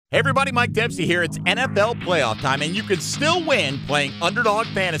Hey everybody, Mike Dempsey here. It's NFL playoff time, and you can still win playing Underdog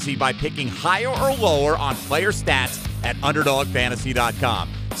Fantasy by picking higher or lower on player stats at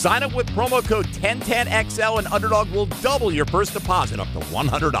UnderdogFantasy.com. Sign up with promo code 1010XL, and Underdog will double your first deposit up to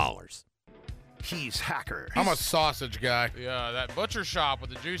 $100. He's Hacker. I'm a sausage guy. Yeah, that butcher shop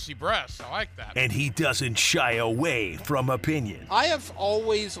with the juicy breasts. I like that. And he doesn't shy away from opinion. I have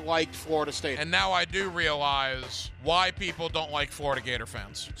always liked Florida State. And now I do realize why people don't like Florida Gator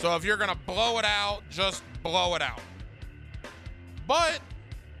fans. So if you're going to blow it out, just blow it out. But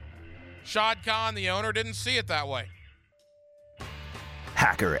Shad Khan, the owner, didn't see it that way.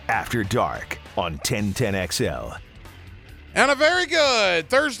 Hacker After Dark on 1010XL. And a very good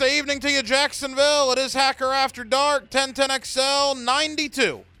Thursday evening to you, Jacksonville. It is Hacker After Dark, 1010XL,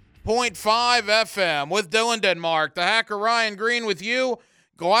 92.5 FM with Dylan Denmark. The Hacker Ryan Green with you.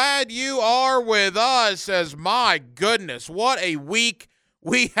 Glad you are with us, as my goodness, what a week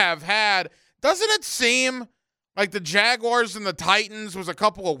we have had. Doesn't it seem like the Jaguars and the Titans was a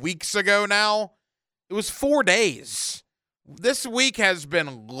couple of weeks ago now? It was 4 days. This week has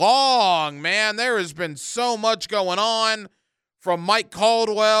been long, man. There has been so much going on. From Mike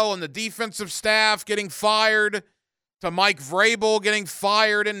Caldwell and the defensive staff getting fired to Mike Vrabel getting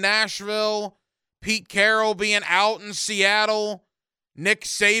fired in Nashville, Pete Carroll being out in Seattle, Nick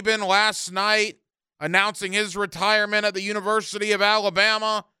Saban last night announcing his retirement at the University of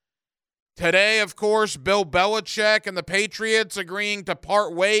Alabama. Today, of course, Bill Belichick and the Patriots agreeing to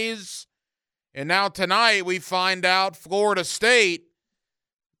part ways. And now tonight we find out Florida State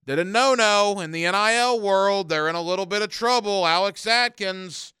did a no-no in the NIL world. They're in a little bit of trouble. Alex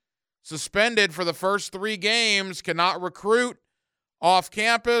Atkins suspended for the first 3 games, cannot recruit off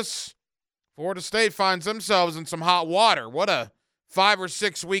campus. Florida State finds themselves in some hot water. What a 5 or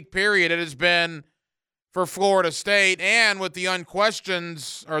 6 week period it has been for Florida State, and with the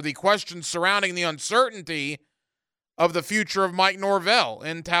questions surrounding the uncertainty of the future of Mike Norvell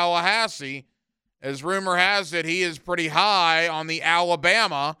in Tallahassee. As rumor has it, he is pretty high on the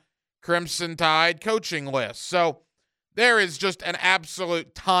Alabama Crimson Tide coaching list. So there is just an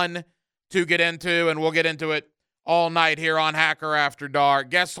absolute ton to get into, and we'll get into it all night here on Hacker After Dark.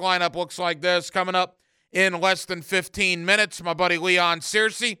 Guest lineup looks like this. Coming up in less than 15 minutes, my buddy Leon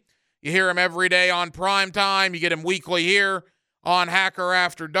Searcy. You hear him every day on Primetime. You get him weekly here on Hacker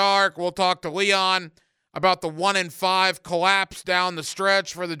After Dark. We'll talk to Leon about the 1-5 collapse down the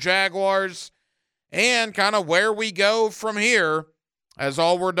stretch for the Jaguars, and kind of where we go from here, as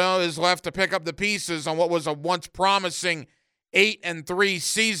all we're doing is left to pick up the pieces on what was a once promising 8-3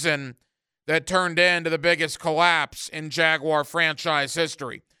 season that turned into the biggest collapse in Jaguar franchise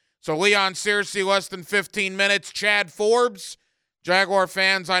history. So Leon Searcy, less than 15 minutes. Chad Forbes, Jaguar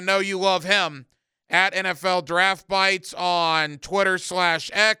fans, I know you love him, at NFL Draft Bites on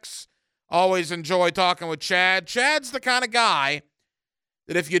Twitter/X. Always enjoy talking with Chad. Chad's the kind of guy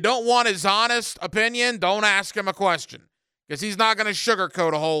that if you don't want his honest opinion, don't ask him a question, because he's not going to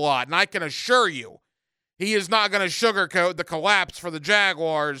sugarcoat a whole lot. And I can assure you, he is not going to sugarcoat the collapse for the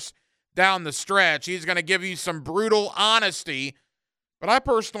Jaguars down the stretch. He's going to give you some brutal honesty, but I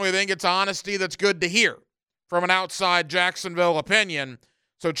personally think it's honesty that's good to hear from an outside Jacksonville opinion.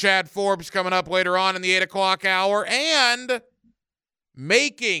 So Chad Forbes coming up later on in the 8 o'clock hour, and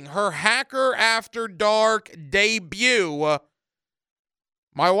making her Hacker After Dark debut,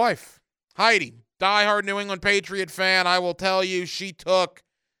 my wife, Heidi, diehard New England Patriot fan. I will tell you, she took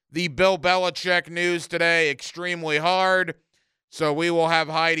the Bill Belichick news today extremely hard. So we will have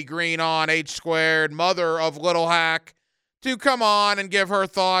Heidi Green on, H-Squared, mother of Little Hack, to come on and give her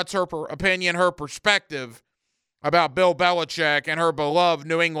thoughts, her opinion, her perspective about Bill Belichick and her beloved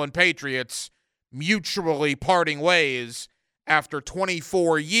New England Patriots mutually parting ways after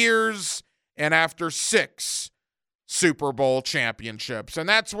 24 years and after 6 Super Bowl championships. And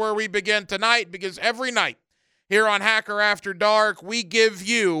that's where we begin tonight, because every night here on Hacker After Dark, we give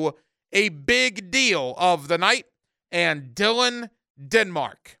you a big deal of the night. And Dylan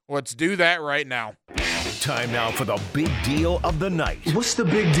Denmark, let's do that right now. Time now for the big deal of the night. What's the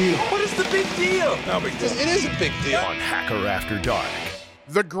big deal? What is the big deal? No big deal. It is a big deal. On Hacker After Dark.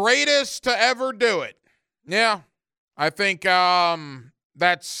 The greatest to ever do it. Yeah, I think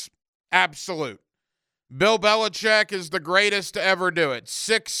that's absolute. Bill Belichick is the greatest to ever do it.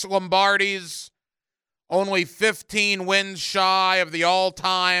 6 Lombardis, only 15 wins shy of the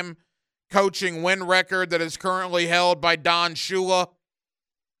all-time coaching win record that is currently held by Don Shula.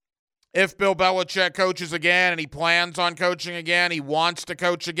 If Bill Belichick coaches again, and he plans on coaching again, he wants to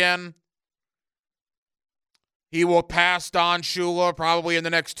coach again, he will pass Don Shula probably in the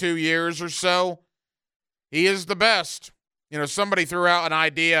next 2 years or so. He is the best Somebody threw out an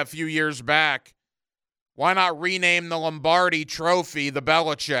idea a few years back. Why not rename the Lombardi Trophy the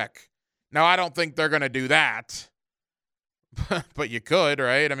Belichick? Now, I don't think they're going to do that. But you could,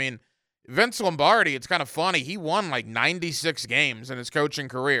 right? I mean, Vince Lombardi, it's kind of funny. He won like 96 games in his coaching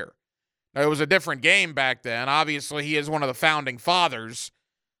career. Now, it was a different game back then. Obviously, he is one of the founding fathers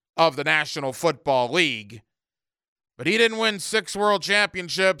of the National Football League. But he didn't win 6 world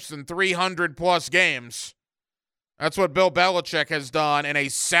championships and 300-plus games. That's what Bill Belichick has done in a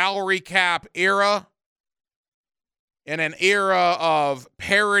salary cap era, in an era of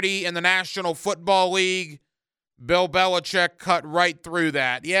parity in the National Football League. Bill Belichick cut right through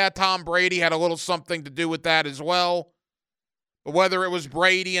that. Yeah, Tom Brady had a little something to do with that as well. But whether it was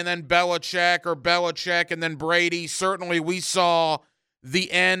Brady and then Belichick or Belichick and then Brady, certainly we saw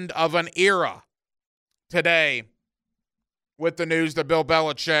the end of an era today with the news that Bill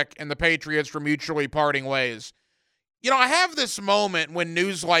Belichick and the Patriots were mutually parting ways. I have this moment when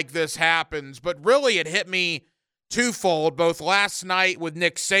news like this happens, but really it hit me twofold, both last night with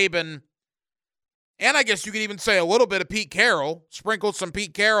Nick Saban, and I guess you could even say a little bit of Pete Carroll, sprinkled some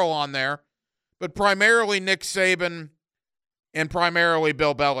Pete Carroll on there, but primarily Nick Saban and primarily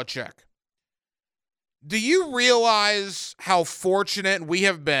Bill Belichick. Do you realize how fortunate we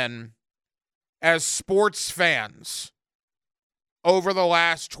have been as sports fans over the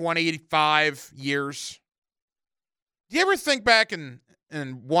last 25 years? Do you ever think back and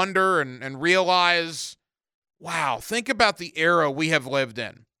wonder and realize, wow, think about the era we have lived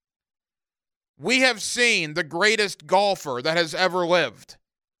in. We have seen the greatest golfer that has ever lived,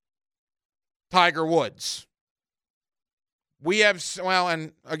 Tiger Woods. We have,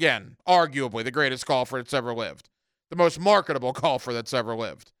 and again, arguably the greatest golfer that's ever lived. The most marketable golfer that's ever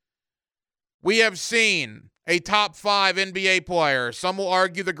lived. We have seen a top 5 NBA player, some will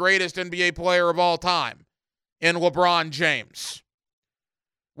argue the greatest NBA player of all time, in LeBron James.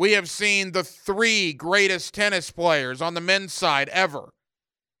 We have seen the 3 greatest tennis players on the men's side ever,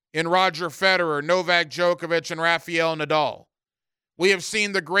 in Roger Federer, Novak Djokovic, and Rafael Nadal. We have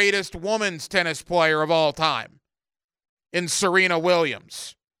seen the greatest women's tennis player of all time, in Serena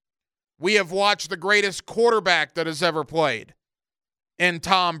Williams. We have watched the greatest quarterback that has ever played, in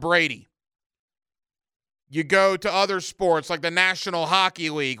Tom Brady. You go to other sports like the National Hockey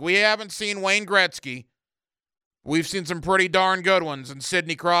League. We haven't seen Wayne Gretzky. We've seen some pretty darn good ones in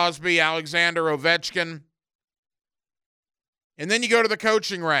Sidney Crosby, Alexander Ovechkin. And then you go to the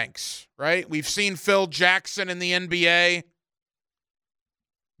coaching ranks, right? We've seen Phil Jackson in the NBA,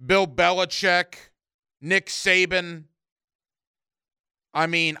 Bill Belichick, Nick Saban. I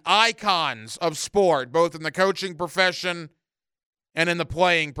mean, icons of sport, both in the coaching profession and in the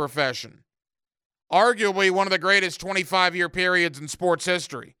playing profession. Arguably one of the greatest 25-year periods in sports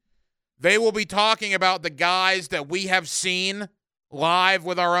history. They will be talking about the guys that we have seen live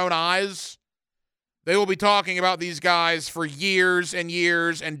with our own eyes. They will be talking about these guys for years and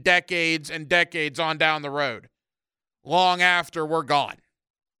years and decades on down the road, long after we're gone.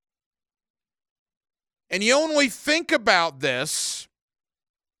 And you only think about this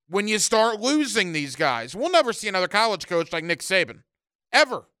when you start losing these guys. We'll never see another college coach like Nick Saban.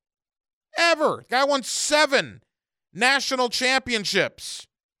 Ever. The guy won 7 national championships.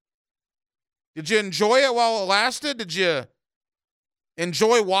 Did you enjoy it while it lasted? Did you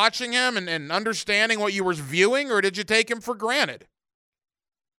enjoy watching him and understanding what you were viewing, or did you take him for granted?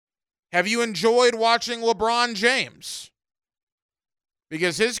 Have you enjoyed watching LeBron James?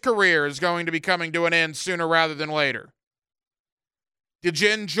 Because his career is going to be coming to an end sooner rather than later. Did you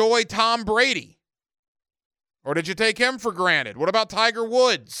enjoy Tom Brady? Or did you take him for granted? What about Tiger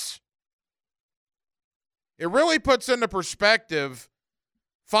Woods? It really puts into perspective,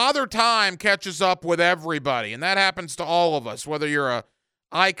 Father Time catches up with everybody, and that happens to all of us, whether you're an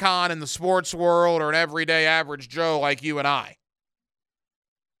icon in the sports world or an everyday average Joe like you and I.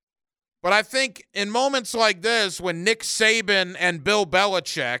 But I think in moments like this, when Nick Saban and Bill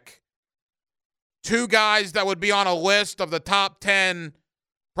Belichick, 2 guys that would be on a list of the top 10,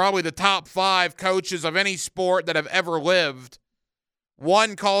 probably the top 5 coaches of any sport that have ever lived,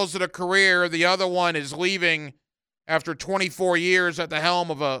 one calls it a career, the other one is leaving after 24 years at the helm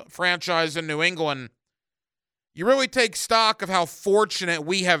of a franchise in New England. You really take stock of how fortunate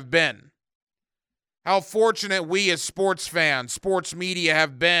we have been. How fortunate we as sports fans, sports media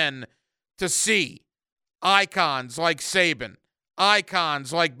have been to see icons like Saban,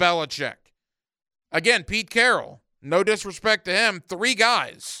 icons like Belichick. Again, Pete Carroll, no disrespect to him, 3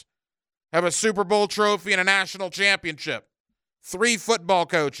 guys have a Super Bowl trophy and a national championship. 3 football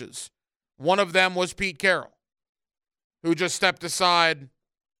coaches. One of them was Pete Carroll, who just stepped aside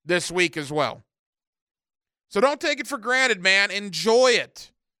this week as well. So don't take it for granted, man. Enjoy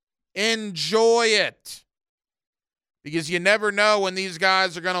it. Enjoy it. Because you never know when these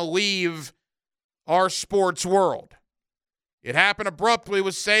guys are going to leave our sports world. It happened abruptly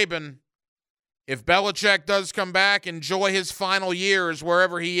with Saban. If Belichick does come back, enjoy his final years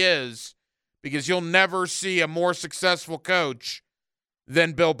wherever he is, because you'll never see a more successful coach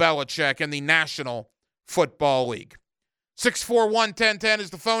than Bill Belichick in the National Football League. 641-1010 is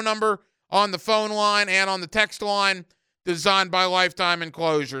the phone number on the phone line and on the text line, designed by Lifetime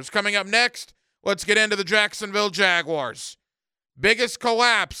Enclosures. Coming up next, let's get into the Jacksonville Jaguars. Biggest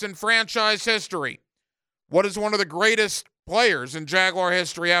collapse in franchise history. What does one of the greatest players in Jaguar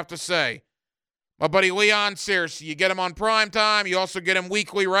history have to say? My buddy Leon Searcy. You get him on primetime. You also get him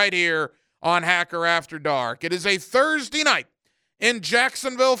weekly right here on Hacker After Dark. It is a Thursday night in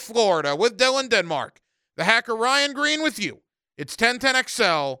Jacksonville, Florida with Dylan Denmark. The Hacker Ryan Green with you. It's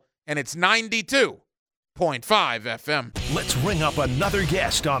 1010XL, and it's 92.5 FM. Let's ring up another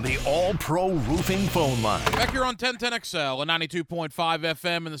guest on the All-Pro Roofing phone line. Back here on 1010XL and 92.5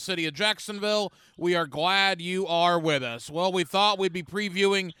 FM in the city of Jacksonville. We are glad you are with us. Well, we thought we'd be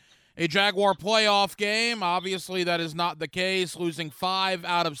previewing a Jaguar playoff game. Obviously, that is not the case. Losing 5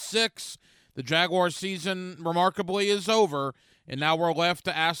 out of 6. The Jaguar season, remarkably, is over. And now we're left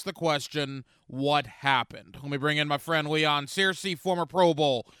to ask the question, what happened? Let me bring in my friend Leon Searcy, former Pro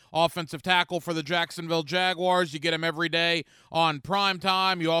Bowl offensive tackle for the Jacksonville Jaguars. You get him every day on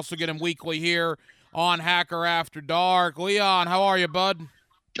primetime. You also get him weekly here on Hacker After Dark. Leon, how are you, bud?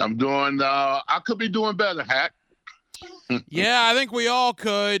 I'm doing, I could be doing better, Hack. Yeah, I think we all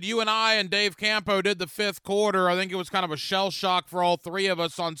could. You and I and Dave Campo did the 5th quarter. I think it was kind of a shell shock for all three of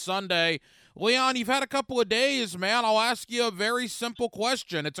us on Sunday. Leon, you've had a couple of days, man. I'll ask you a very simple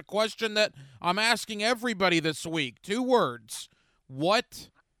question. It's a question that I'm asking everybody this week. 2 words. What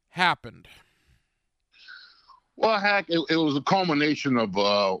happened? Well, Hack, it was a culmination of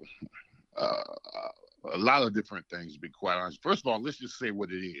a lot of different things, to be quite honest. First of all, let's just say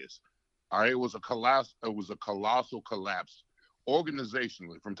what it is. All right, it was a colossal collapse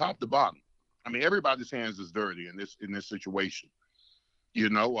organizationally from top to bottom. I mean, everybody's hands is dirty in this situation. You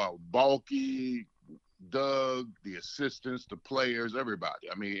know, Balky, Doug, the assistants, the players,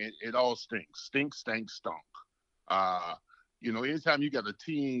 everybody. I mean, it all stinks. Stink, stank, stunk. You know, anytime you got a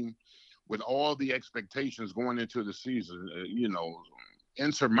team with all the expectations going into the season,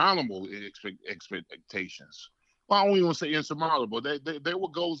 insurmountable expectations. Well, I don't even want to say insurmountable. They were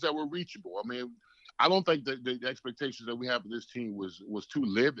goals that were reachable. I mean, I don't think that the expectations that we have for this team was too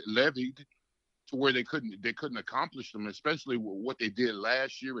levied to where they couldn't accomplish them, especially with what they did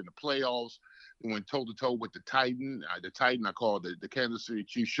last year in the playoffs. They went toe-to-toe with the Titan. I called the Kansas City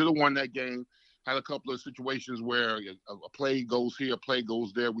Chiefs. Should have won that game. Had a couple of situations where a play goes here, a play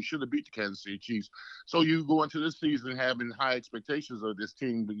goes there. We should have beat the Kansas City Chiefs. So you go into this season having high expectations of this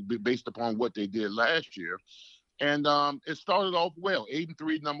team based upon what they did last year. And it started off well,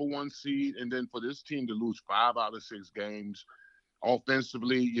 8-3, number 1 seed. And then for this team to lose 5 out of 6 games,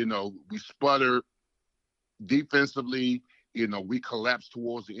 offensively, you know, we sputtered. Defensively, you know, we collapsed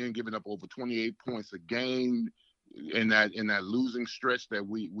towards the end, giving up over 28 points a game in that losing stretch that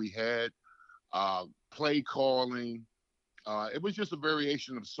we had. Play calling. It was just a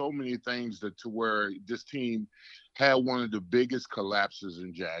variation of so many things to where this team had one of the biggest collapses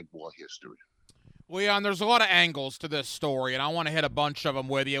in Jaguar history. Leon, there's a lot of angles to this story, and I want to hit a bunch of them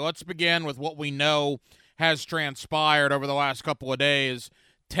with you. Let's begin with what we know has transpired over the last couple of days.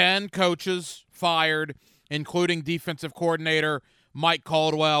 10 coaches fired, including defensive coordinator Mike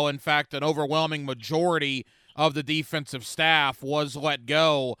Caldwell. In fact, an overwhelming majority of the defensive staff was let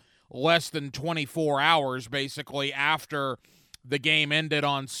go less than 24 hours, basically, after the game ended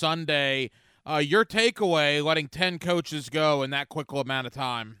on Sunday. Your takeaway, letting 10 coaches go in that quick amount of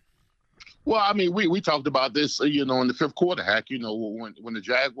time? Well, I mean, we talked about this, in the 5th quarter, Hack. You know, when the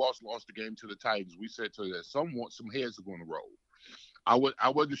Jaguars lost the game to the Titans, we said to that some heads are going to roll. I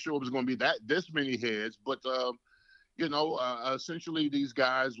wasn't sure it was going to be this many heads, but essentially these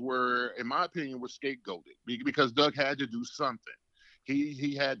guys were, in my opinion, were scapegoated because Doug had to do something.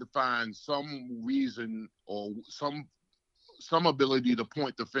 He had to find some reason or some ability to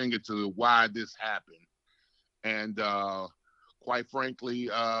point the finger to why this happened, and quite frankly,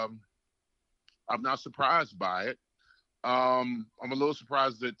 I'm not surprised by it. I'm a little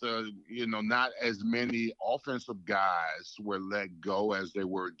surprised that, not as many offensive guys were let go as they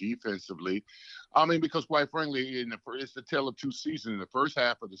were defensively. I mean, because quite frankly, it's the tale of 2 seasons. In the first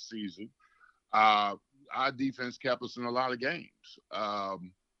half of the season, our defense kept us in a lot of games.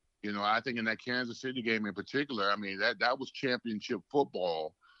 I think in that Kansas City game in particular, I mean, that was championship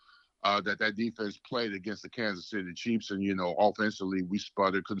football. that defense played against the Kansas City Chiefs. And, offensively, we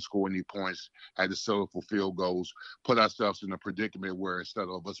sputtered, couldn't score any points, had to settle for field goals, put ourselves in a predicament where instead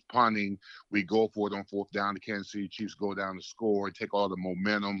of us punting, we go for it on fourth down. The Kansas City Chiefs go down to score, take all the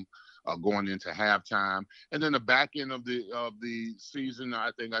momentum going into halftime. And then the back end of the season,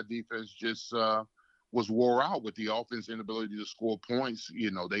 I think our defense just was wore out with the offense inability to score points.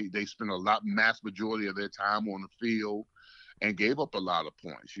 They spent mass majority of their time on the field and gave up a lot of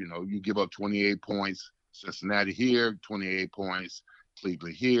points. You give up 28 points, Cincinnati here, 28 points,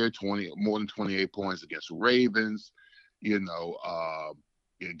 Cleveland here, more than 28 points against the Ravens,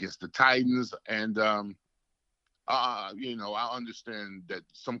 against the Titans. And, I understand that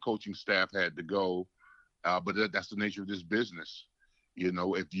some coaching staff had to go, but that's the nature of this business.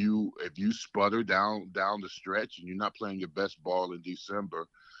 If you sputter down the stretch and you're not playing your best ball in December,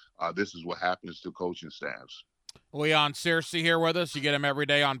 this is what happens to coaching staffs. Leon Searcy here with us. You get him every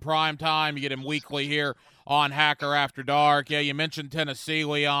day on Prime Time. You get him weekly here on Hacker After Dark. Yeah, you mentioned Tennessee,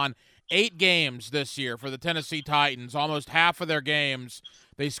 Leon. 8 games this year for the Tennessee Titans. Almost half of their games,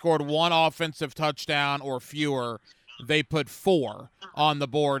 they scored 1 offensive touchdown or fewer. They put 4 on the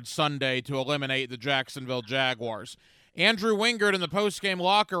board Sunday to eliminate the Jacksonville Jaguars. Andrew Wingard in the postgame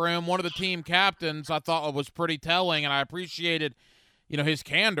locker room, one of the team captains, I thought was pretty telling, and I appreciated, his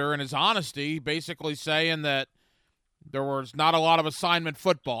candor and his honesty, basically saying that there was not a lot of assignment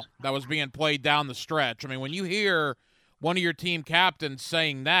football that was being played down the stretch. I mean, when you hear one of your team captains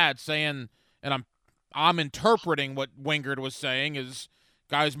saying, and I'm interpreting what Wingard was saying, is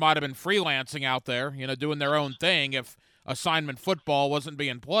guys might have been freelancing out there, doing their own thing if assignment football wasn't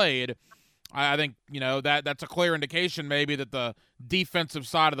being played. I think, that's a clear indication maybe that the defensive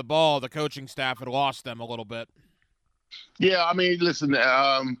side of the ball, the coaching staff had lost them a little bit. Yeah, I mean, listen,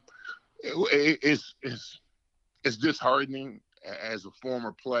 it's disheartening as a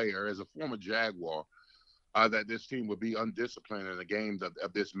former player, as a former Jaguar, that this team would be undisciplined in a game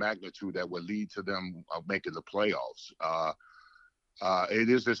of this magnitude that would lead to them making the playoffs. It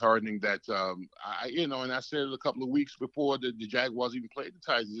is disheartening that, and I said it a couple of weeks before the Jaguars even played the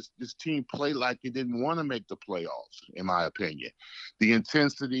Titans, this team played like it didn't want to make the playoffs, in my opinion. The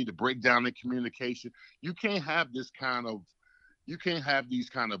intensity, the breakdown in communication, you can't have these kind of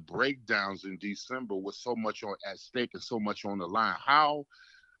breakdowns in December with so much at stake and so much on the line. How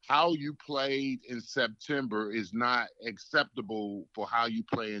you played in September is not acceptable for how you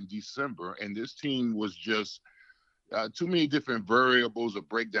play in December. And this team was just too many different variables of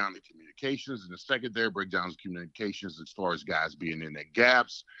breakdown in communications, and the secondary breakdowns of communications as far as guys being in their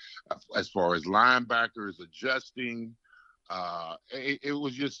gaps, as far as linebackers adjusting. It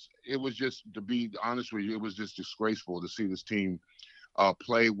was just, to be honest with you, it was just disgraceful to see this team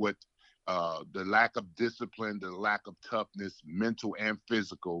play with the lack of discipline, the lack of toughness, mental and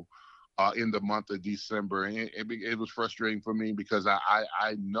physical, in the month of December. And it was frustrating for me because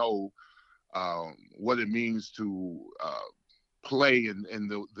I know what it means to play in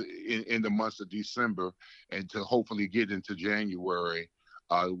the months of December and to hopefully get into January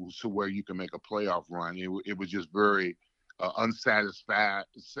to where you can make a playoff run. It was just very unsatisfying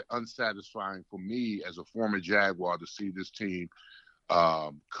for me as a former Jaguar to see this team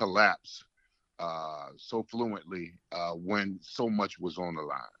collapse so fluently when so much was on the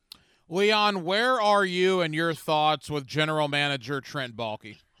line. Leon, where are you and your thoughts with General Manager Trent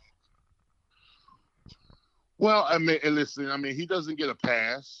Baalke? Well, listen, he doesn't get a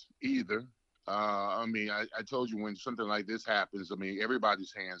pass either. I told you when something like this happens,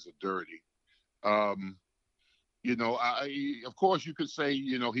 everybody's hands are dirty. Of course you could say,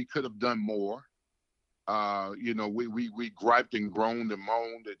 he could have done more. We griped and groaned and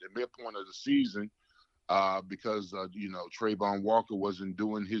moaned at the midpoint of the season because, Trayvon Walker wasn't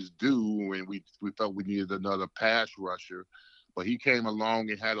doing his due, and we felt we needed another pass rusher. But he came along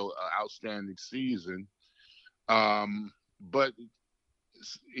and had an outstanding season. But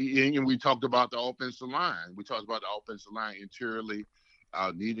we talked about the offensive line. We talked about the offensive line interiorly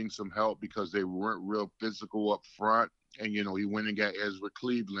needing some help because they weren't real physical up front. And, he went and got Ezra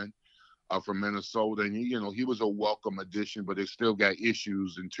Cleveland from Minnesota. And, he was a welcome addition, but they still got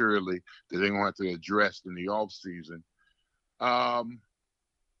issues interiorly that they're going to have to address in the offseason.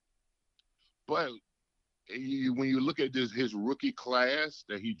 But when you look at his rookie class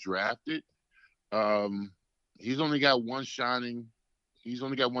that he drafted, he's only got one shining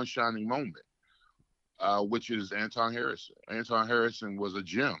moment, which is Anton Harrison. Anton Harrison was a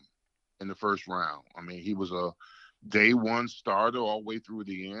gem in the first round. He was a day one starter all the way through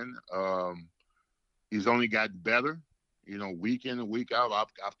the end. He's only gotten better. week in and week out,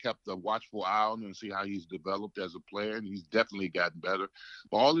 I've kept a watchful eye on him and see how he's developed as a player, and he's definitely gotten better.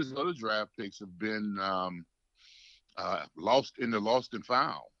 But all his other draft picks have been lost and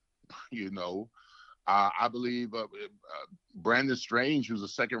found. I believe Brandon Strange, who's a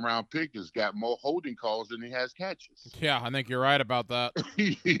second-round pick, has got more holding calls than he has catches. Yeah, I think you're right about that.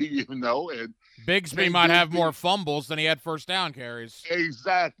 And Bigsby might have more fumbles than he had first down carries.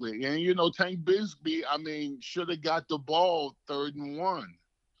 Exactly. And, Tank Bigsby, should have got the ball 3rd and 1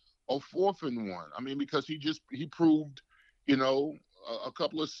 or 4th and 1. Because he proved, a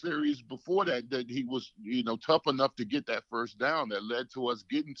couple of series before that he was, tough enough to get that first down that led to us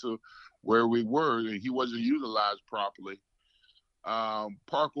getting to where we were, and he wasn't utilized properly.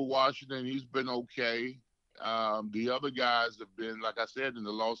 Parker Washington, he's been okay. The other guys have been, like I said, in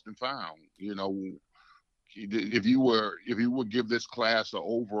the lost and found. If you would give this class an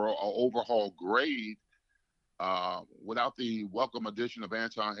overhaul grade, without the welcome addition of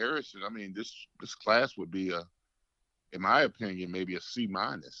Anton Harrison, this class would be in my opinion, maybe a C-.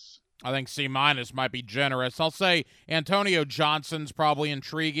 I think C- might be generous. I'll say Antonio Johnson's probably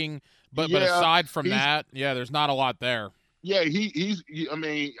intriguing, but aside from that, there's not a lot there. Yeah, I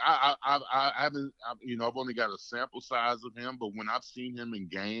haven't, I've only got a sample size of him, but when I've seen him in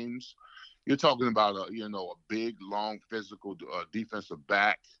games, you're talking about a big, long, physical defensive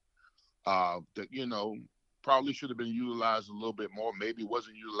back that probably should have been utilized a little bit more. Maybe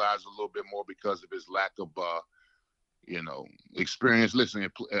wasn't utilized a little bit more because of his lack of experience.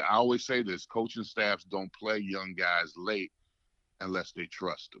 Listen, I always say this: coaching staffs don't play young guys late unless they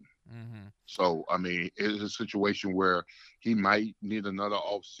trust them. Mm-hmm. So, it's a situation where he might need another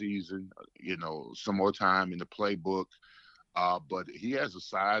off season, some more time in the playbook. But he has the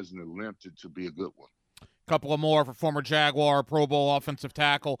size and the length to be a good one. Couple of more for former Jaguar Pro Bowl offensive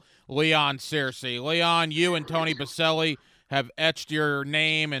tackle Leon Searcy. Leon, you and Tony Boselli have etched your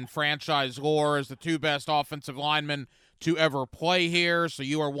name in franchise lore as the 2 best offensive linemen to ever play here, so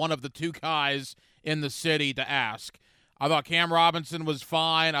you are one of the 2 guys in the city to ask. I thought Cam Robinson was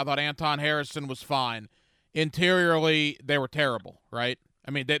fine. I thought Anton Harrison was fine. Interiorly, they were terrible, right?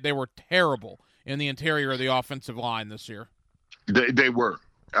 They were terrible in the interior of the offensive line this year. They were.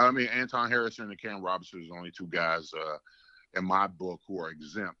 Anton Harrison and Cam Robinson are the only 2 guys in my book who are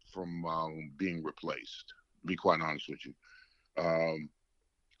exempt from being replaced, to be quite honest with you.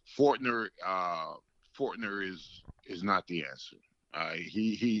 Fortner is not the answer.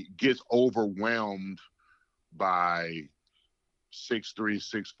 He gets overwhelmed by 6'3",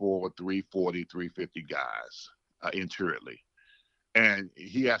 6'4", 340, 350 guys interiorly, and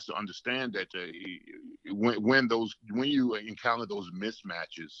he has to understand that when you encounter those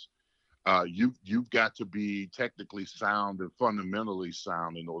mismatches, you've got to be technically sound and fundamentally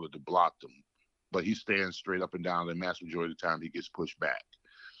sound in order to block them. But he stands straight up and down, and the vast majority of the time he gets pushed back.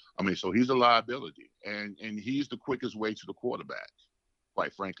 So he's a liability, and he's the quickest way to the quarterback,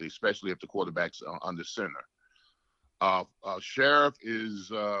 quite frankly, especially if the quarterback's under center. Sheriff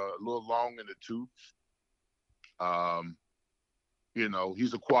is a little long in the tooth.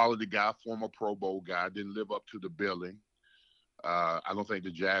 He's a quality guy, former Pro Bowl guy, didn't live up to the billing. I don't think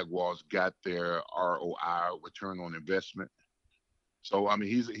the Jaguars got their ROI, return on investment. So,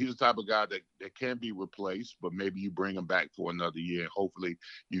 he's the type of guy that can be replaced, but maybe you bring him back for another year. Hopefully,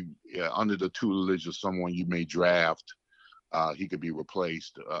 under the tutelage of someone you may draft, he could be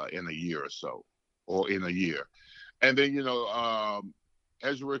replaced in a year or so, or in a year. And then,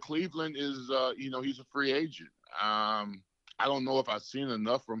 Ezra Cleveland is, he's a free agent. I don't know if I've seen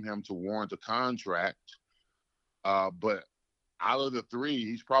enough from him to warrant a contract, but out of the 3,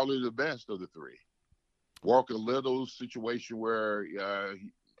 he's probably the best of the 3. Walker Little's situation where,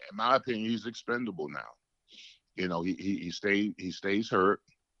 in my opinion, he's expendable now. He stays hurt,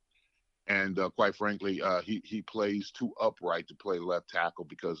 and quite frankly, he plays too upright to play left tackle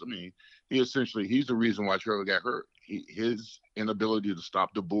because he's the reason why Trevor got hurt. His inability to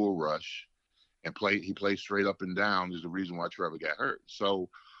stop the bull rush and he plays straight up and down is the reason why Trevor got hurt. So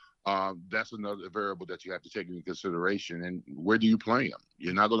that's another variable that you have to take into consideration. And where do you play him?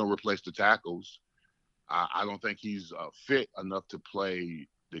 You're not going to replace the tackles. I don't think he's fit enough to play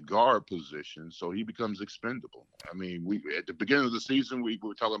the guard position, so he becomes expendable. We at the beginning of the season, we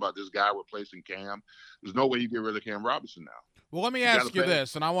were talking about this guy replacing Cam. There's no way you get rid of Cam Robinson now. Well, let me ask you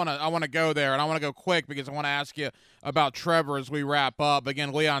this, and I want to go there, and I want to go quick because I want to ask you about Trevor as we wrap up.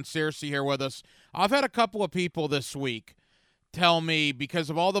 Again, Leon Searcy here with us. I've had a couple of people this week tell me because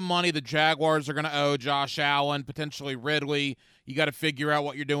of all the money the Jaguars are going to owe Josh Allen, potentially Ridley, you got to figure out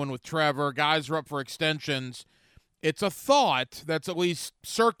what you're doing with Trevor. Guys are up for extensions. It's a thought that's at least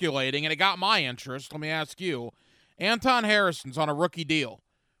circulating, and it got my interest. Let me ask you. Anton Harrison's on a rookie deal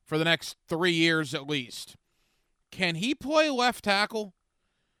for the next 3 years at least. Can he play left tackle?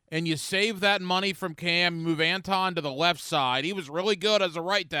 And you save that money from Cam, move Anton to the left side. He was really good as a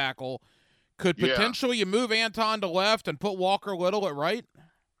right tackle. Could potentially you move Anton to left and put Walker Little at right?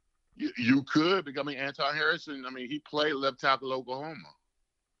 You could, because Anton Harrison, he played left tackle at Oklahoma.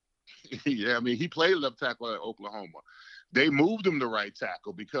 He played left tackle at Oklahoma. They moved him to right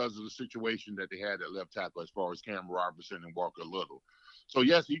tackle because of the situation that they had at left tackle as far as Cam Robinson and Walker Little. So,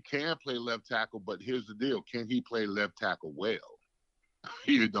 yes, he can play left tackle, but here's the deal. Can he play left tackle well?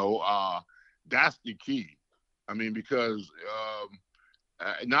 That's the key. Because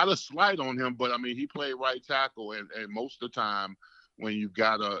not a slight on him, but he played right tackle, and most of the time when you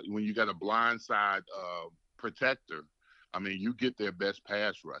got a blind side protector, you get their best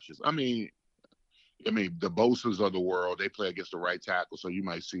pass rushes. The Bosas of the world, they play against the right tackle, so you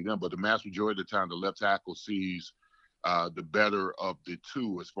might see them, but the vast majority of the time the left tackle sees the better of the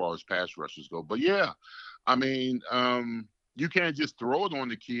two as far as pass rushes go. But yeah, you can't just throw it on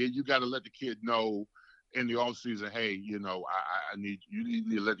the kid. You got to let the kid know in the offseason, hey, I need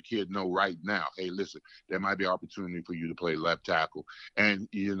to let the kid know right now, hey, listen, there might be opportunity for you to play left tackle. And,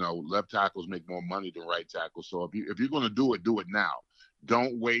 left tackles make more money than right tackles. So if you're going to do it now.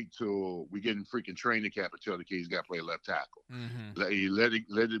 Don't wait till we get in freaking training camp and tell the kid he's got to play left tackle. Mm-hmm.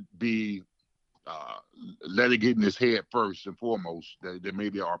 Let it get in his head first and foremost. There may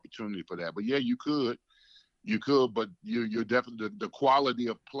be an opportunity for that. But yeah, you could, but you're definitely the quality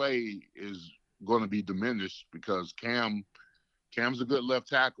of play is going to be diminished because Cam's a good left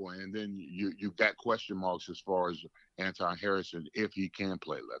tackle, and then you've got question marks as far as Anton Harrison if he can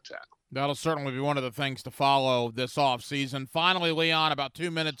play left tackle. That'll certainly be one of the things to follow this offseason. Finally, Leon, about 2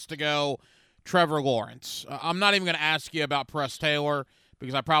 minutes to go, Trevor Lawrence. I'm not even going to ask you about Press Taylor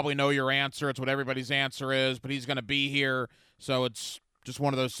because I probably know your answer. It's what everybody's answer is, but he's going to be here, so it's just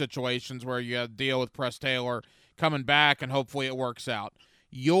one of those situations where you have to deal with Press Taylor coming back, and hopefully it works out.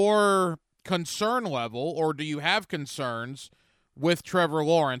 Your concern level, or do you have concerns with Trevor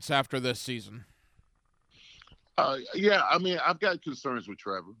Lawrence after this season? Yeah, I've got concerns with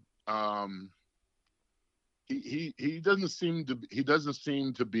Trevor. He doesn't seem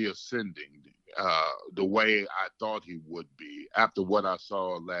to be ascending the way I thought he would be after what I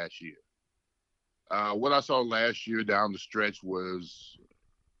saw last year. What I saw last year down the stretch was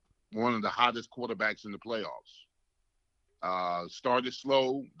one of the hottest quarterbacks in the playoffs. Started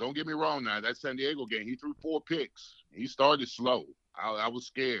slow. Don't get me wrong now. That San Diego game, he threw 4 picks. He started slow. I was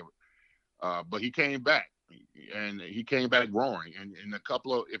scared. But he came back. And he came back roaring. And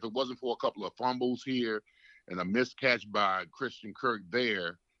if it wasn't for a couple of fumbles here and a missed catch by Christian Kirk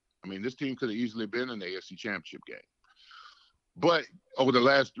there, this team could have easily been in the AFC Championship game. But over the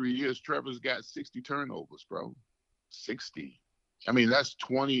last 3 years, Trevor's got 60 turnovers, bro. 60. That's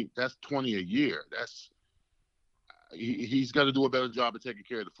 20 a year. He's got to do a better job of taking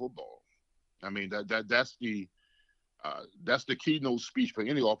care of the football. That's the keynote speech for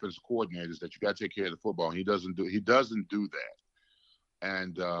any offensive coordinators, that you got to take care of the football. And he doesn't do that.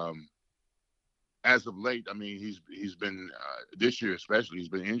 And as of late, he's been this year especially, he's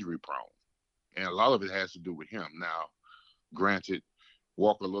been injury prone, and a lot of it has to do with him. Now, granted,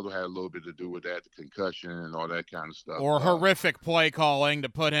 Walker Little had a little bit to do with that, the concussion and all that kind of stuff. Or horrific play calling to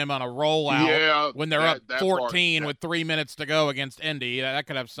put him on a rollout when they're up 14 with 3 minutes to go against Indy. That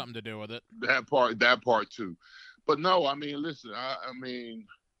could have something to do with it. That part too. But no, listen, if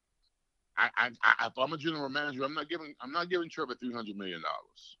I'm a general manager, I'm not giving Trevor $300 million.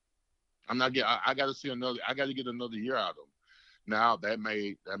 I got to get another year out of him. Now that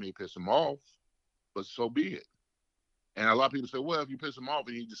may piss him off, but so be it. And a lot of people say, well, if you piss him off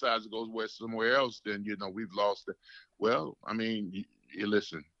and he decides to go somewhere else, then we've lost it. Well, you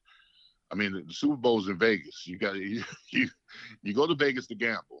listen. The Super Bowl's in Vegas. You go to Vegas to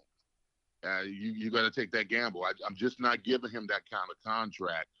gamble. You got to take that gamble. I'm just not giving him that kind of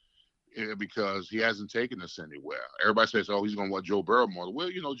contract because he hasn't taken us anywhere. Everybody says, oh, he's going to want Joe Burrow more. Well,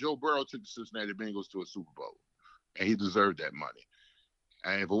 Joe Burrow took the Cincinnati Bengals to a Super Bowl, and he deserved that money.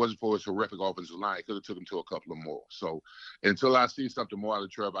 And if it wasn't for his horrific offensive line, it could have took him to a couple of more. So until I see something more out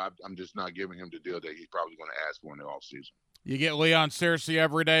of Trevor, I'm just not giving him the deal that he's probably going to ask for in the offseason. You get Leon Searcy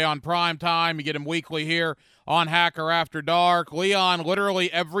every day on Prime Time. You get him weekly here on Hacker After Dark. Leon,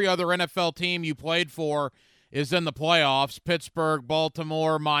 literally every other NFL team you played for is in the playoffs. Pittsburgh,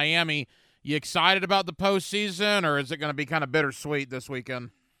 Baltimore, Miami. You excited about the postseason, or is it going to be kind of bittersweet this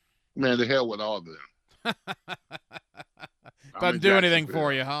weekend? Man, the hell with all of them. Doesn't do anything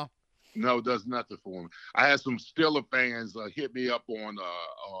for you, huh? No, it does nothing for me. I had some Steelers fans hit me up on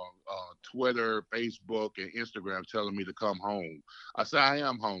Twitter, Facebook, and Instagram telling me to come home. I said, I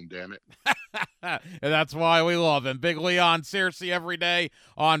am home, damn it. And that's why we love him. Big Leon Searcy every day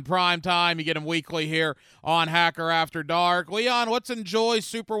on Prime Time. You get him weekly here on Hacker After Dark. Leon, let's enjoy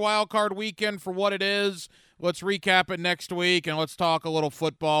Super Wildcard Weekend for what it is. Let's recap it next week, and let's talk a little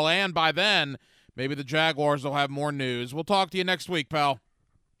football. And by then, maybe the Jaguars will have more news. We'll talk to you next week, pal.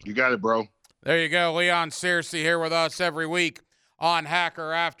 You got it, bro. There you go. Leon Searcy here with us every week on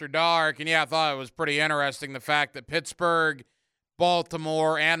Hacker After Dark. And yeah, I thought it was pretty interesting the fact that Pittsburgh,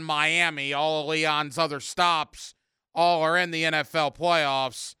 Baltimore, and Miami, all of Leon's other stops, all are in the NFL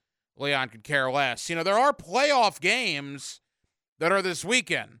playoffs. Leon could care less. You know, there are playoff games that are this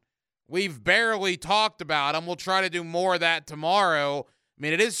weekend. We've barely talked about them. We'll try to do more of that tomorrow. I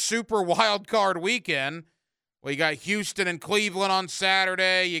mean, it is Super Wild Card Weekend. Well, you got Houston and Cleveland on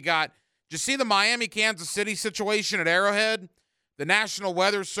Saturday. Did you see the Miami-Kansas City situation at Arrowhead? The National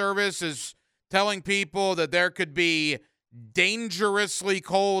Weather Service is telling people that there could be dangerously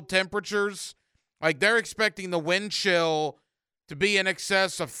cold temperatures. Like, they're expecting the wind chill to be in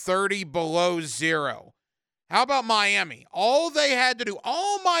excess of 30 below zero. How about Miami? All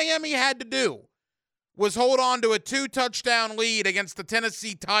Miami had to do was hold on to a 2-touchdown lead against the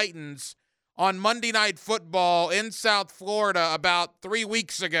Tennessee Titans on Monday Night Football in South Florida about 3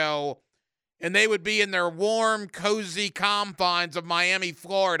 weeks ago, and they would be in their warm, cozy confines of Miami,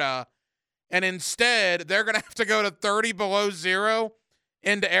 Florida. And instead, they're going to have to go to 30 below zero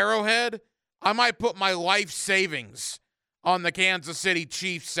into Arrowhead. I might put my life savings on the Kansas City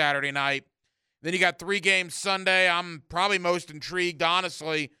Chiefs Saturday night. Then you got 3 games Sunday. I'm probably most intrigued,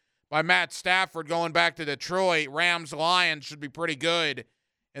 honestly, by Matt Stafford going back to Detroit. Rams-Lions should be pretty good.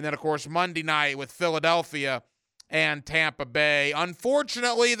 And then, of course, Monday night with Philadelphia and Tampa Bay.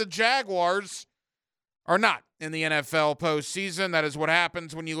 Unfortunately, the Jaguars are not in the NFL postseason. That is what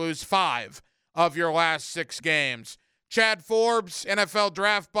happens when you lose 5 of your last 6 games. Chad Forbes, NFL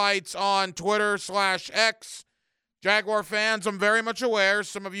Draft Bites on Twitter/X. Jaguar fans, I'm very much aware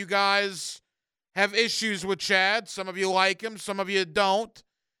some of you guys have issues with Chad. Some of you like him, some of you don't.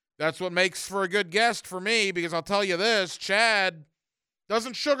 That's what makes for a good guest for me, because I'll tell you this, Chad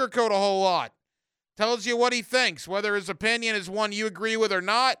doesn't sugarcoat a whole lot. Tells you what he thinks, whether his opinion is one you agree with or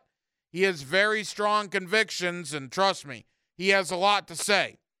not. He has very strong convictions, and trust me, he has a lot to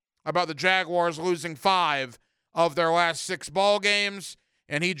say about the Jaguars losing 5 of their last 6 ball games,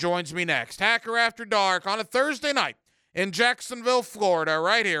 and he joins me next. Hacker After Dark on a Thursday night in Jacksonville, Florida,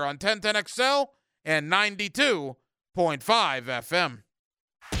 right here on 1010XL and 92.5 FM.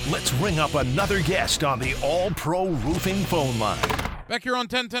 Let's ring up another guest on the All-Pro Roofing phone line. Back here on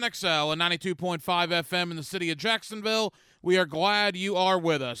 1010XL and 92.5 FM in the city of Jacksonville, we are glad you are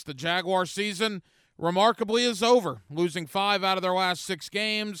with us. The Jaguar season, remarkably, is over. Losing 5 out of their last 6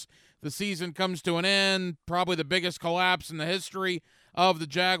 games. The season comes to an end. Probably the biggest collapse in the history of the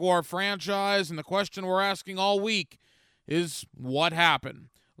Jaguar franchise. And the question we're asking all week is, what happened?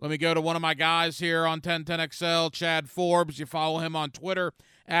 Let me go to one of my guys here on 1010XL, Chad Forbes. You follow him on Twitter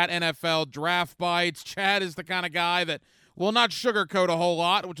at NFL Draft Bites. Chad is the kind of guy that will not sugarcoat a whole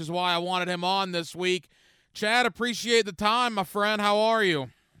lot, which is why I wanted him on this week. Chad, appreciate the time, my friend. How are you?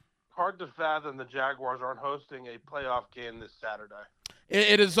 Hard to fathom the Jaguars aren't hosting a playoff game this Saturday.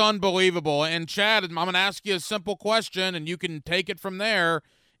 It is unbelievable. And Chad, I'm going to ask you a simple question, and you can take it from there.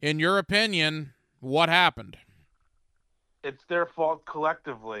 In your opinion, what happened? It's their fault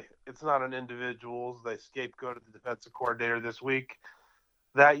collectively. It's not an individuals. They scapegoated the defensive coordinator this week.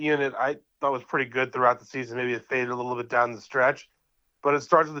 That unit I thought was pretty good throughout the season. Maybe it faded a little bit down the stretch. But it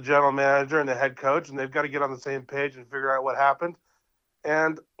starts with the general manager and the head coach, and they've got to get on the same page and figure out what happened.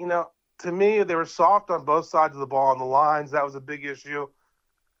 And, to me, they were soft on both sides of the ball on the lines. That was a big issue.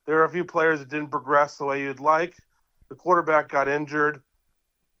 There are a few players that didn't progress the way you'd like. The quarterback got injured.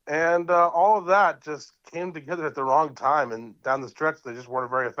 And all of that just came together at the wrong time. And down the stretch, they just weren't a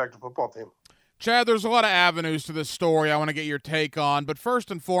very effective football team. Chad, there's a lot of avenues to this story I want to get your take on. But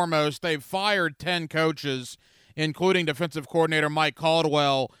first and foremost, they've fired 10 coaches, including defensive coordinator Mike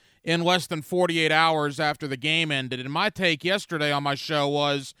Caldwell, in less than 48 hours after the game ended. And my take yesterday on my show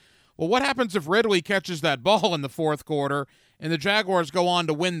was, well, what happens if Ridley catches that ball in the fourth quarter and the Jaguars go on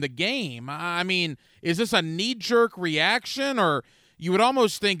to win the game? I mean, is this a knee-jerk reaction, or you would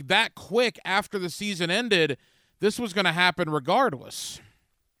almost think that quick after the season ended, this was going to happen regardless?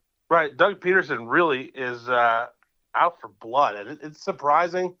 Right. Doug Peterson really is out for blood. And it's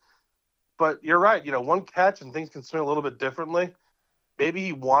surprising, but you're right. One catch and things can swing a little bit differently. Maybe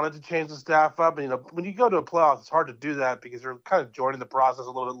he wanted to change the staff up. And, when you go to a playoff, it's hard to do that because you're kind of joining the process a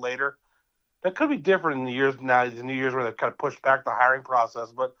little bit later. That could be different in the years now, the new years where they've kind of pushed back the hiring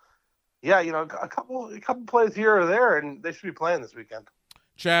process. But yeah, a couple plays here or there, and they should be playing this weekend.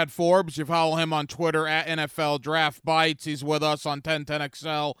 Chad Forbes, you follow him on Twitter at NFL Draft Bites. He's with us on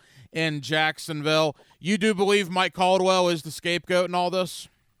 1010XL in Jacksonville. You do believe Mike Caldwell is the scapegoat in all this?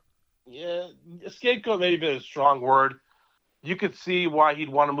 Yeah, scapegoat may be a strong word. You could see why he'd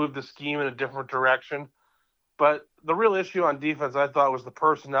want to move the scheme in a different direction. But the real issue on defense, I thought, was the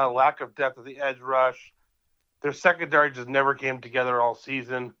personnel, lack of depth at the edge rush. Their secondary just never came together all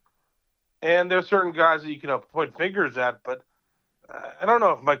season. And there's certain guys that you can point fingers at, but I don't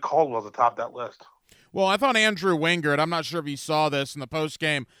know if Mike Caldwell's atop that list. Well, I thought Andrew Wingard, I'm not sure if you saw this in the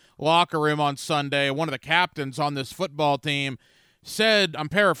postgame locker room on Sunday, one of the captains on this football team said, I'm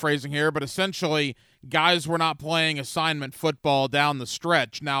paraphrasing here, but essentially guys were not playing assignment football down the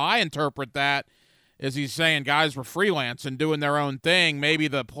stretch. Now, I interpret that as he's saying guys were freelance and doing their own thing. Maybe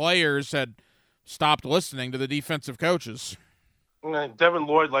the players had stopped listening to the defensive coaches. Devin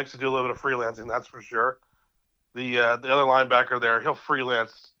Lloyd likes to do a little bit of freelancing, that's for sure. The other linebacker there, he'll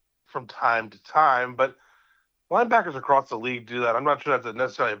freelance from time to time, but linebackers across the league do that. I'm not sure that's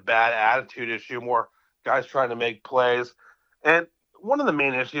necessarily a bad attitude issue, more guys trying to make plays. And one of the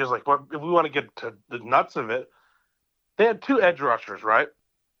main issues, like if we want to get to the nuts of it, they had 2 edge rushers, right?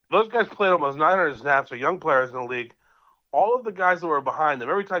 Those guys played almost 900 snaps, so young players in the league. All of the guys that were behind them,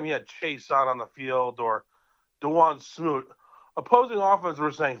 every time you had Chase on the field or DeJuan Smoot, opposing offense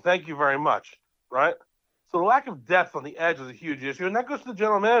were saying, thank you very much, right? So the lack of depth on the edge is a huge issue, and that goes to the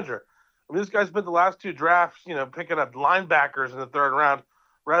general manager. I mean, this guy spent the last 2 drafts, picking up linebackers in the 3rd round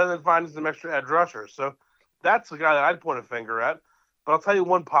rather than finding some extra edge rushers. So that's the guy that I'd point a finger at. But I'll tell you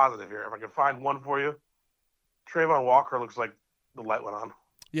one positive here. If I can find one for you, Trayvon Walker looks like the light went on.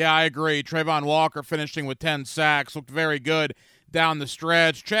 Yeah, I agree. Trayvon Walker finishing with 10 sacks, looked very good down the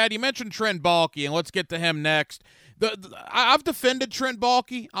stretch. Chad, you mentioned Trent Baalke, and let's get to him next. I've defended Trent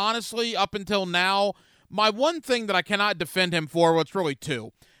Baalke, honestly, up until now. My one thing that I cannot defend him for, well, it's really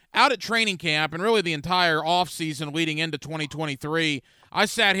 2. Out at training camp and really the entire offseason leading into 2023, I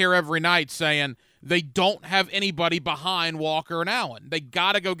sat here every night saying they don't have anybody behind Walker and Allen. They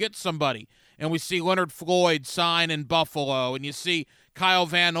got to go get somebody. And we see Leonard Floyd sign in Buffalo, and you see Kyle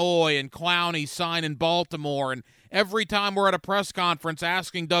Van Noy and Clowney sign in Baltimore. And every time we're at a press conference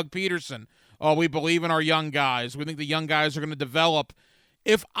asking Doug Peterson, oh, we believe in our young guys. We think the young guys are going to develop.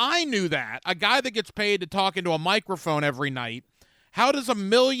 If I knew that, a guy that gets paid to talk into a microphone every night, how does $1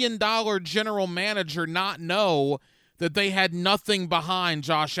 million general manager not know that they had nothing behind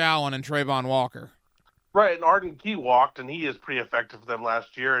Josh Allen and Trayvon Walker? Right, and Arden Key walked, and he is pretty effective for them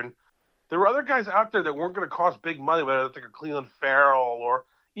last year. And there were other guys out there that weren't going to cost big money, whether it's like a Cleveland Farrell or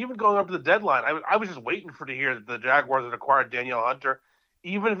even going up to the deadline. I was just waiting to hear that the Jaguars had acquired Danielle Hunter,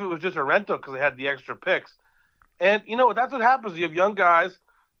 even if it was just a rental because they had the extra picks. And, that's what happens. You have young guys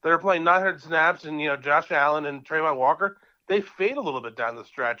that are playing 900 snaps, and, Josh Allen and Trayvon Walker, they fade a little bit down the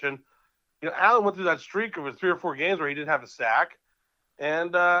stretch. And, Allen went through that streak of 3 or 4 games where he didn't have a sack.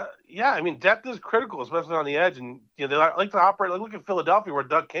 And, depth is critical, especially on the edge. And, they like to operate. Look at Philadelphia, where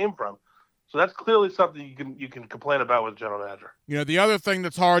Doug came from. So that's clearly something you can complain about with the general manager. The other thing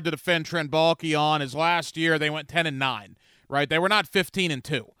that's hard to defend Trent Baalke on is last year they went 10-9, right? They were not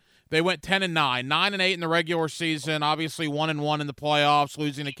 15-2. They went 10-9, 9-8 in the regular season, obviously 1-1 in the playoffs,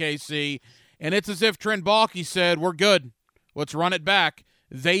 losing to KC. And it's as if Trent Baalke said, we're good. Let's run it back.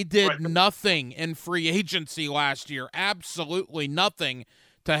 They did nothing in free agency last year, absolutely nothing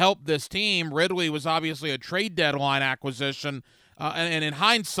to help this team. Ridley was obviously a trade deadline acquisition, and in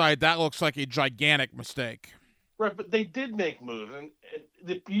hindsight, that looks like a gigantic mistake. Right, but they did make moves. And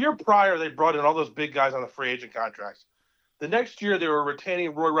the year prior, they brought in all those big guys on the free agent contracts. The next year, they were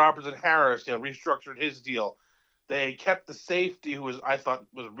retaining Roy Robertson Harris, restructured his deal. They kept the safety, who I thought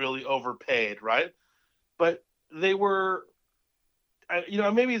was really overpaid, right? But they were,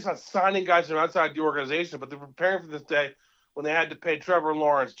 maybe it's not signing guys from outside the organization, but they're preparing for this day when they had to pay Trevor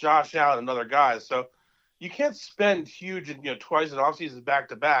Lawrence, Josh Allen, and other guys. So you can't spend huge, twice in offseason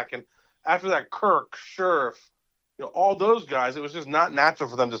back-to-back. And after that, Kirk, Scherf, all those guys, it was just not natural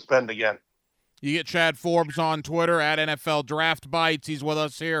for them to spend again. You get Chad Forbes on Twitter at NFL Draft Bites. He's with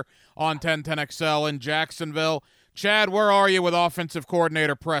us here on 1010XL in Jacksonville. Chad, where are you with offensive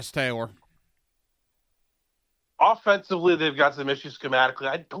coordinator Press Taylor? Offensively, they've got some issues schematically.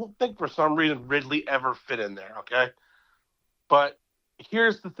 I don't think for some reason Ridley ever fit in there, okay? But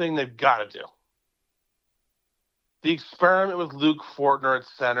here's the thing they've got to do. The experiment with Luke Fortner at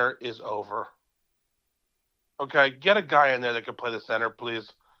center is over. Okay, get a guy in there that can play the center,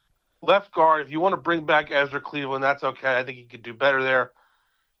 please. Left guard, if you want to bring back Ezra Cleveland, that's okay. I think he could do better there.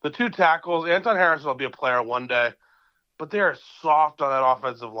 The 2 tackles, Anton Harrison will be a player one day, but they are soft on that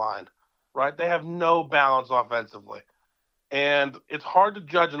offensive line. right? They have no balance offensively. And it's hard to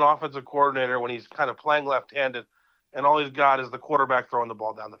judge an offensive coordinator when he's kind of playing left-handed and all he's got is the quarterback throwing the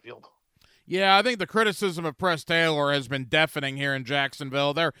ball down the field. Yeah, I think the criticism of Press Taylor has been deafening here in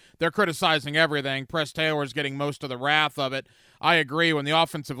Jacksonville. They're criticizing everything. Press Taylor is getting most of the wrath of it. I agree. When the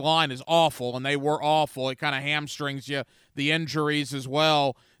offensive line is awful, and they were awful, it kind of hamstrings you, the injuries as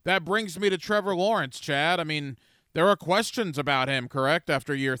well. That brings me to Trevor Lawrence, Chad. I mean, there are questions about him, correct,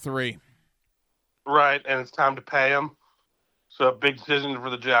 after year 3? Right, and it's time to pay him. So a big decision for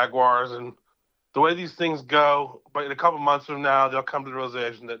the Jaguars. And the way these things go, but in a couple months from now, they'll come to the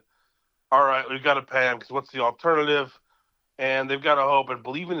realization that, all right, we've got to pay him because what's the alternative? And they've got to hope and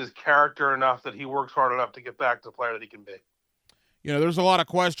believe in his character enough that he works hard enough to get back to the player that he can be. You know, there's a lot of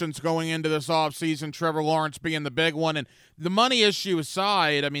questions going into this offseason, Trevor Lawrence being the big one. And the money issue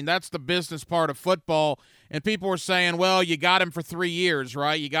aside, I mean, that's the business part of football. And people were saying, well, you got him for 3 years,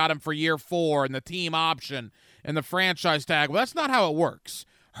 right? You got him for year 4 and the team option and the franchise tag. Well, that's not how it works.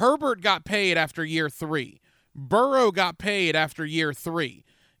 Herbert got paid after year 3. Burrow got paid after year 3.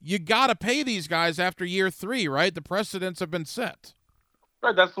 You got to pay these guys after year 3, right? The precedents have been set.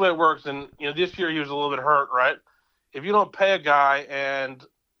 Right, that's the way it works. And, this year he was a little bit hurt, right? If you don't pay a guy and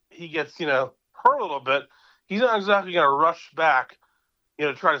he gets, hurt a little bit, he's not exactly going to rush back,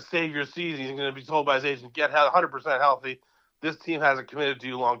 to try to save your season. He's going to be told by his agent, get 100% healthy. This team hasn't committed to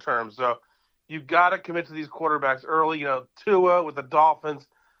you long term. So you've got to commit to these quarterbacks early. Tua with the Dolphins,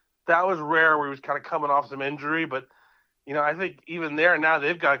 that was rare where he was kind of coming off some injury. But, I think even there now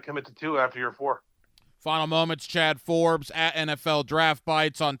they've got to commit to Tua after year 4. Final moments, Chad Forbes at NFL Draft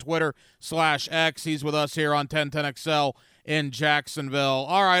Bites on Twitter/X. He's with us here on 1010XL in Jacksonville.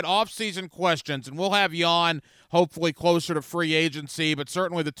 All right, off-season questions, and we'll have you on hopefully closer to free agency, but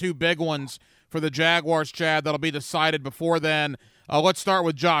certainly the 2 big ones for the Jaguars, Chad, that'll be decided before then. Let's start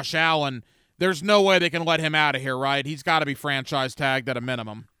with Josh Allen. There's no way they can let him out of here, right? He's got to be franchise tagged at a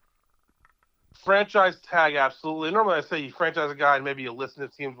minimum. Franchise tag, absolutely. Normally I say you franchise a guy and maybe you listen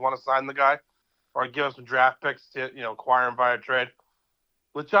if teams want to sign the guy or give us some draft picks to, acquire him via trade.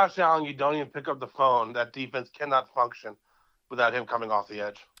 With Josh Allen, you don't even pick up the phone. That defense cannot function without him coming off the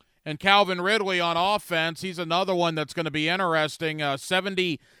edge. And Calvin Ridley on offense, he's another one that's going to be interesting.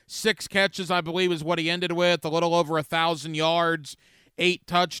 76 catches, I believe, is what he ended with, a little over 1,000 yards, 8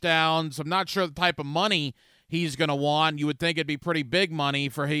 touchdowns. I'm not sure the type of money he's going to want. You would think it'd be pretty big money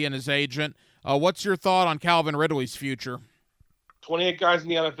for he and his agent. What's your thought on Calvin Ridley's future? 28 guys in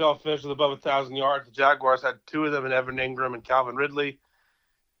the NFL finished with above 1,000 yards. The Jaguars had 2 of them in Evan Ingram and Calvin Ridley.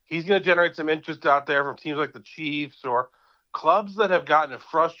 He's going to generate some interest out there from teams like the Chiefs or clubs that have gotten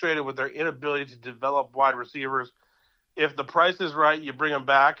frustrated with their inability to develop wide receivers. If the price is right, you bring him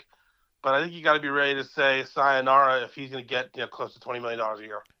back. But I think you got to be ready to say sayonara if he's going to get close to $20 million a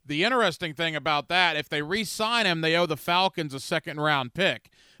year. The interesting thing about that, if they re-sign him, they owe the Falcons a second-round pick.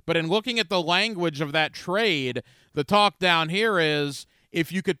 But in looking at the language of that trade, the talk down here is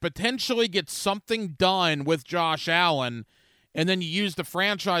if you could potentially get something done with Josh Allen and then you use the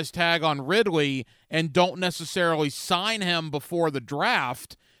franchise tag on Ridley and don't necessarily sign him before the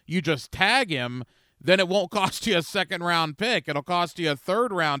draft, you just tag him, then it won't cost you a second-round pick. It'll cost you a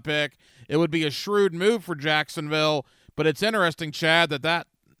third-round pick. It would be a shrewd move for Jacksonville, but it's interesting, Chad, that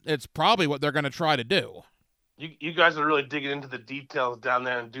it's probably what they're going to try to do. You guys are really digging into the details down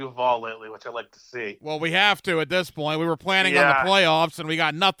there in Duval lately, which I like to see. Well, we have to at this point. We were planning on the playoffs, and we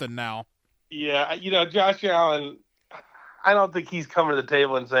got nothing now. Yeah, Josh Allen, I don't think he's coming to the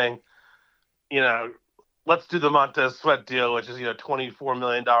table and saying, let's do the Montez Sweat deal, which is, $24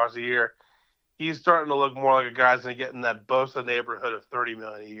 million a year. He's starting to look more like a guy's going to get in that Bosa neighborhood of $30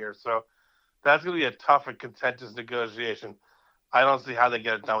 million a year. So that's going to be a tough and contentious negotiation. I don't see how they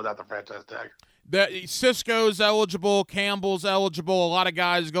get it done without the franchise tag. Cisco's eligible, Campbell's eligible, a lot of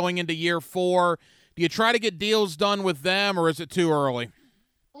guys going into year 4. Do you try to get deals done with them, or is it too early?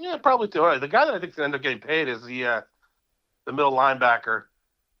 Yeah, probably too early. The guy that I think is going to end up getting paid is the middle linebacker.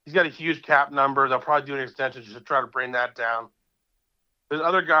 He's got a huge cap number. They'll probably do an extension just to try to bring that down. There's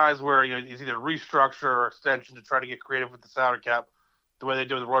other guys where it's either restructure or extension to try to get creative with the salary cap, the way they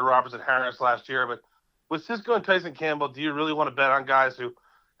did with Roy Roberts and Harris last year. But with Cisco and Tyson Campbell, do you really want to bet on guys who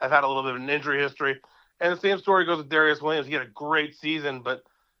have had a little bit of an injury history? And the same story goes with Darius Williams. He had a great season, but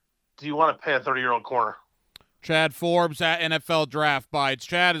do you want to pay a 30-year-old corner? Chad Forbes at NFL Draft Bites.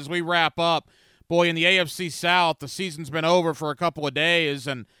 Chad, as we wrap up, boy, in the AFC South, the season's been over for a couple of days,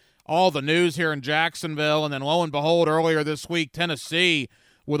 and all the news here in Jacksonville, and then lo and behold, earlier this week, Tennessee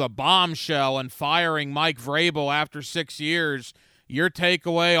with a bombshell and firing Mike Vrabel after 6 years. Your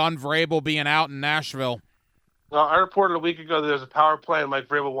takeaway on Vrabel being out in Nashville? Well, I reported a week ago that there's a power play and Mike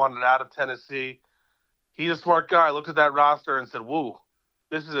Vrabel wanted out of Tennessee. He's a smart guy. Looked at that roster and said, "Woo,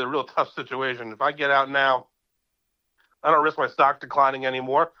 this is a real tough situation. If I get out now, I don't risk my stock declining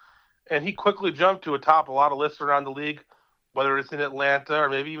anymore." And he quickly jumped to atop a lot of lists around the league, whether it's in Atlanta or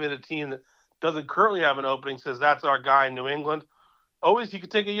maybe even a team that doesn't currently have an opening, says that's our guy in New England. Always, he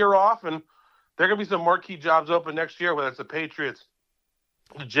could take a year off, and there are going to be some marquee jobs open next year, whether it's the Patriots,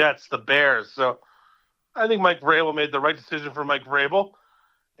 the Jets, the Bears. So I think Mike Vrabel made the right decision for Mike Vrabel.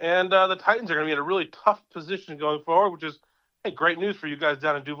 And the Titans are going to be in a really tough position going forward, which is, hey, great news for you guys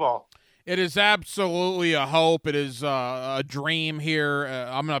down in Duval. It is absolutely a hope. It is a dream here.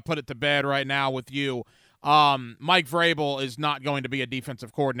 I'm going to put it to bed right now with you. Mike Vrabel is not going to be a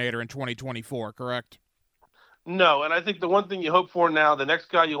defensive coordinator in 2024, correct? No, and I think the one thing you hope for now, the next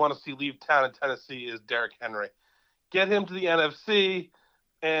guy you want to see leave town in Tennessee is Derrick Henry. Get him to the NFC,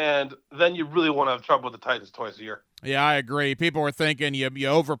 and then you really want to have trouble with the Titans twice a year. Yeah, I agree. People are thinking you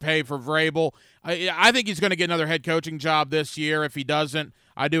overpay for Vrabel. I think he's going to get another head coaching job this year. If he doesn't,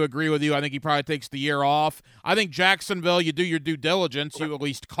 I do agree with you. I think he probably takes the year off. I think Jacksonville, you do your due diligence, you at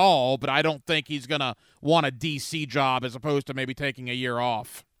least call, but I don't think he's going to want a DC job as opposed to maybe taking a year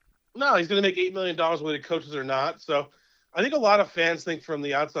off. No, he's going to make $8 million whether he coaches or not. So I think a lot of fans think from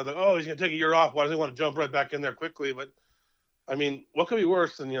the outside that, oh, he's going to take a year off. Why does he want to jump right back in there quickly? But, I mean, what could be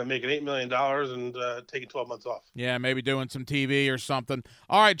worse than, making $8 million and taking 12 months off? Yeah, maybe doing some TV or something.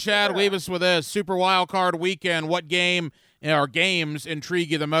 All right, Chad, leave us with this. Super Wild Card Weekend. What game or games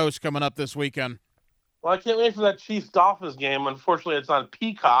intrigue you the most coming up this weekend? Well, I can't wait for that Chiefs-Dolphins game. Unfortunately, it's on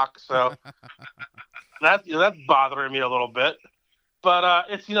Peacock, so that's bothering me a little bit. But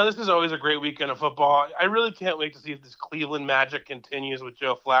it's this is always a great weekend of football. I really can't wait to see if this Cleveland magic continues with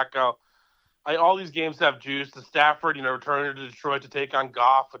Joe Flacco. All these games have juice. The Stafford, returning to Detroit to take on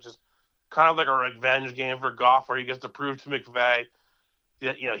Goff, which is kind of like a revenge game for Goff, where he gets to prove to McVay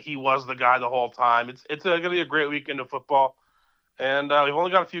that he was the guy the whole time. It's going to be a great weekend of football, and we've only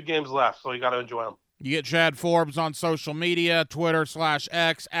got a few games left, so you got to enjoy them. You get Chad Forbes on social media,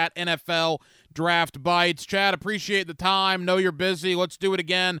 Twitter/X at NFL Draft Bites. Chad, appreciate the time. Know you're busy. Let's do it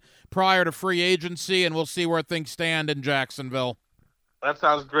again prior to free agency, and we'll see where things stand in Jacksonville. That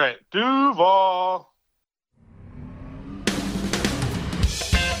sounds great. Duval.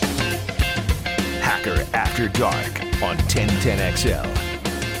 Hacker After Dark on 1010XL.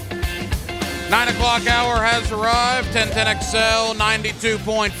 9 o'clock hour has arrived. 1010XL,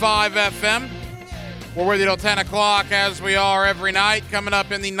 92.5 FM. We're with you till 10 o'clock as we are every night. Coming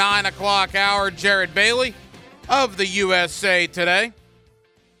up in the 9 o'clock hour, Jared Bailey of the USA Today.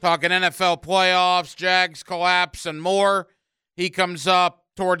 Talking NFL playoffs, Jags collapse, and more. He comes up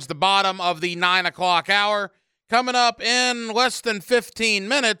towards the bottom of the 9 o'clock hour. Coming up in less than 15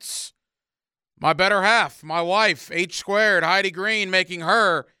 minutes, my better half, my wife, H-squared, Heidi Green, making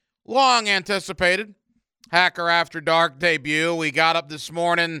her long-anticipated Hacker After Dark debut. We got up this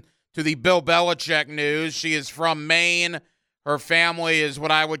morning to the Bill Belichick news. She is from Maine. Her family is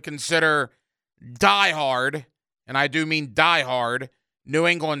what I would consider diehard, and I do mean diehard, New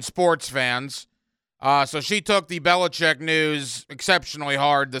England sports fans. So she took the Belichick news exceptionally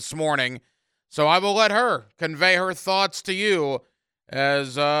hard this morning. So I will let her convey her thoughts to you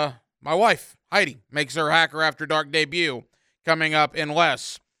as my wife, Heidi, makes her Hacker After Dark debut coming up in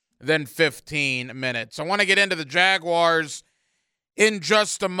less than 15 minutes. I want to get into the Jaguars in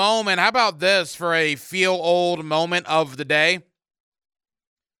just a moment. How about this for a feel-old moment of the day?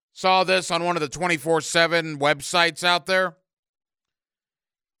 Saw this on one of the 24/7 websites out there.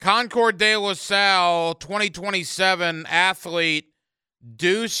 Concord de La Salle 2027 athlete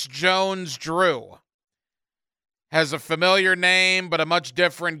Deuce Jones-Drew has a familiar name but a much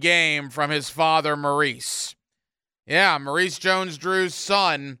different game from his father, Maurice. Yeah, Maurice Jones-Drew's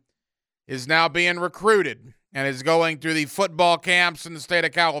son is now being recruited and is going through the football camps in the state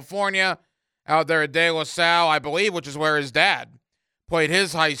of California out there at De La Salle, I believe, which is where his dad played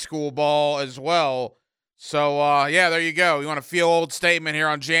his high school ball as well. So, yeah, there you go. You want a feel-old statement here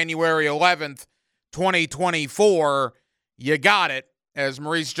on January 11th, 2024. You got it, as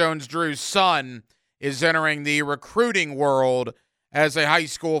Maurice Jones-Drew's son is entering the recruiting world as a high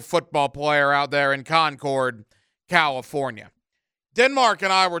school football player out there in Concord, California. Denmark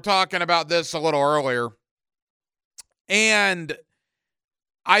and I were talking about this a little earlier, and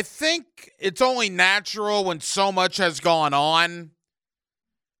I think it's only natural when so much has gone on,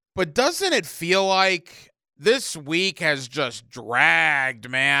 but doesn't it feel like this week has just dragged,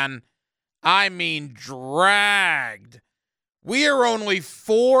 man? I mean, dragged. We are only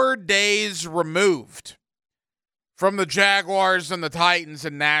 4 days removed from the Jaguars and the Titans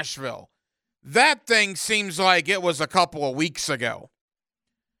in Nashville. That thing seems like it was a couple of weeks ago.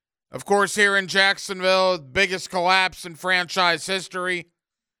 Of course, here in Jacksonville, biggest collapse in franchise history.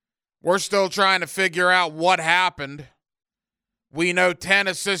 We're still trying to figure out what happened. We know 10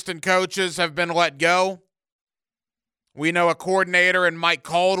 assistant coaches have been let go. We know a coordinator in Mike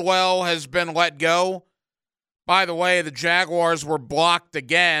Caldwell has been let go. By the way, the Jaguars were blocked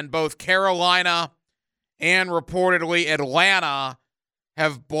again. Both Carolina and reportedly Atlanta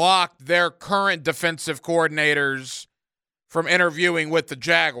have blocked their current defensive coordinators from interviewing with the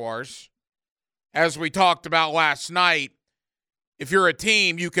Jaguars. As we talked about last night, if you're a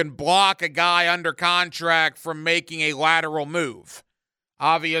team, you can block a guy under contract from making a lateral move.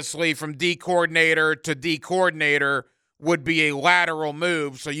 Obviously, from D coordinator to D coordinator would be a lateral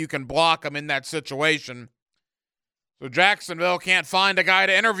move, so you can block them in that situation. So Jacksonville can't find a guy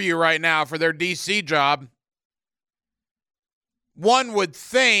to interview right now for their DC job. One would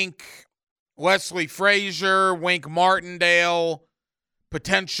think Leslie Frazier, Wink Martindale,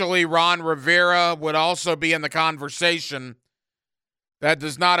 potentially Ron Rivera would also be in the conversation. That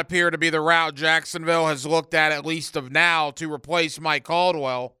does not appear to be the route Jacksonville has looked at least of now, to replace Mike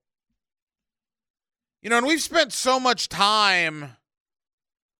Caldwell. You know, and we've spent so much time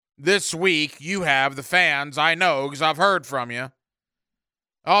this week, you have, the fans, I know, because I've heard from you.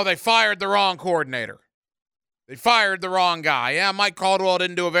 Oh, they fired the wrong coordinator. They fired the wrong guy. Yeah, Mike Caldwell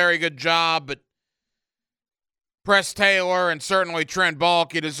didn't do a very good job, but Press Taylor and certainly Trent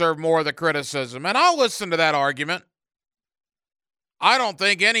Baalke deserve more of the criticism. And I'll listen to that argument. I don't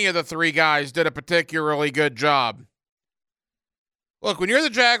think any of the three guys did a particularly good job. Look, when you're the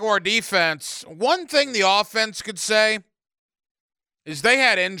Jaguar defense, one thing the offense could say is they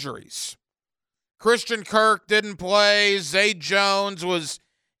had injuries. Christian Kirk didn't play. Zay Jones was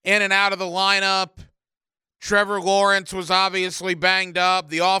in and out of the lineup. Trevor Lawrence was obviously banged up.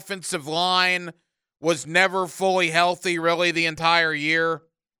 The offensive line was never fully healthy really the entire year.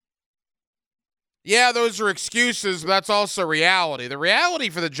 Yeah, those are excuses, but that's also reality. The reality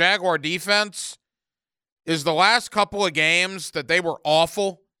for the Jaguar defense is the last couple of games that they were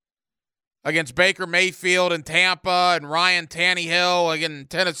awful against Baker Mayfield in Tampa and Ryan Tannehill against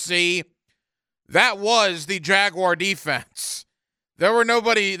Tennessee. That was the Jaguar defense. There was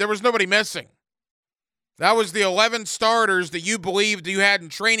nobody missing. That was the 11 starters that you believed you had in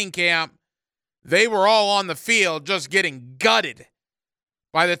training camp. They were all on the field just getting gutted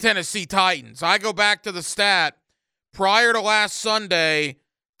by the Tennessee Titans. I go back to the stat. Prior to last Sunday,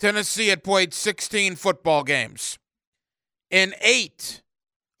 Tennessee had played 16 football games. In 8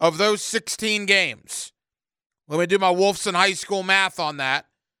 of those 16 games, let me do my Wolfson High School math on that.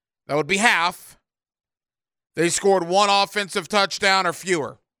 That would be half. They scored 1 offensive touchdown or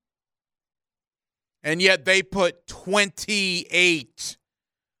fewer. And yet they put 28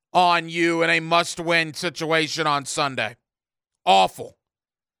 on you in a must-win situation on Sunday. Awful.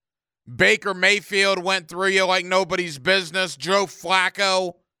 Baker Mayfield went through you like nobody's business. Joe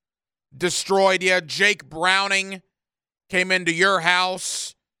Flacco destroyed you. Jake Browning came into your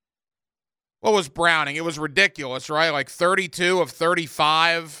house. What was Browning? It was ridiculous, right? Like 32 of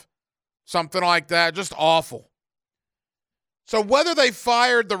 35, something like that. Just awful. So whether they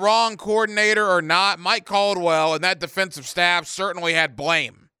fired the wrong coordinator or not, Mike Caldwell and that defensive staff certainly had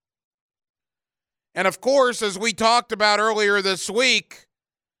blame. And of course, as we talked about earlier this week,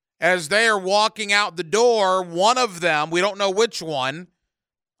 as they are walking out the door, one of them, we don't know which one,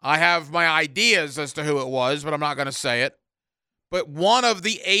 I have my ideas as to who it was, but I'm not going to say it, but one of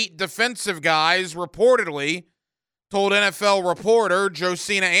the 8 defensive guys reportedly told NFL reporter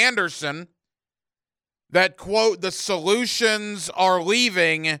Josina Anderson that, quote, the solutions are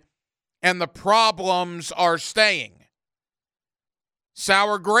leaving and the problems are staying.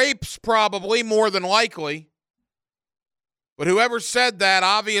 Sour grapes, probably, more than likely. But whoever said that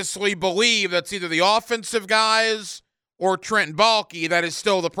obviously believed that's either the offensive guys or Trent Baalke that is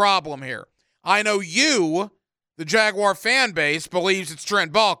still the problem here. I know you, the Jaguar fan base, believes it's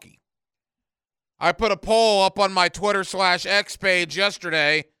Trent Baalke. I put a poll up on my Twitter/X page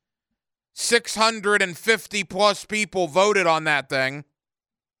yesterday. 650 plus people voted on that thing.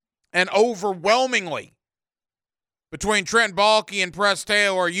 And overwhelmingly, between Trent Baalke and Press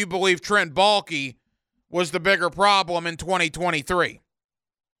Taylor, you believe Trent Baalke was the bigger problem in 2023.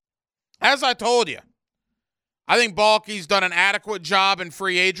 As I told you, I think Baalke's done an adequate job in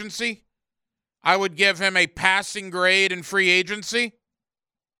free agency. I would give him a passing grade in free agency.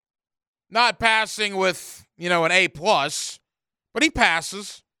 Not passing with, an A+, but he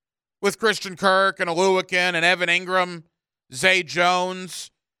passes with Christian Kirk and Oluwakin and Evan Ingram, Zay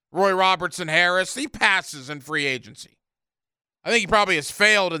Jones, Roy Robertson Harris. He passes in free agency. I think he probably has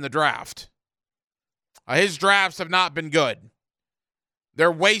failed in the draft. His drafts have not been good.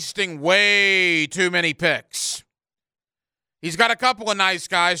 They're wasting way too many picks. He's got a couple of nice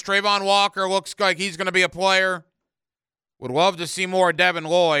guys. Trayvon Walker looks like he's going to be a player. Would love to see more of Devin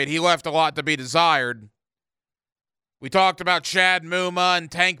Lloyd. He left a lot to be desired. We talked about Chad Muma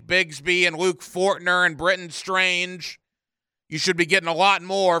and Tank Bigsby and Luke Fortner and Britton Strange. You should be getting a lot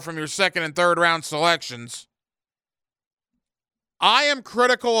more from your second and third round selections. I am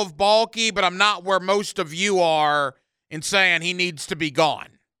critical of Baalke, but I'm not where most of you are in saying he needs to be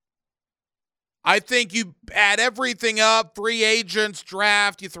gone. I think you add everything up, free agents,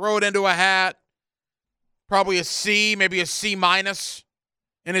 draft, you throw it into a hat. Probably a C, maybe a C-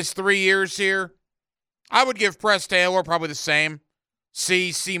 in his 3 years here. I would give Press Taylor probably the same.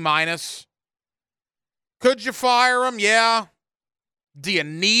 C, C-. Could you fire him? Yeah. Do you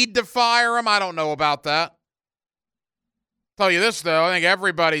need to fire him? I don't know about that. Tell you this, though. I think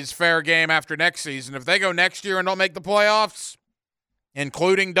everybody's fair game after next season. If they go next year and don't make the playoffs,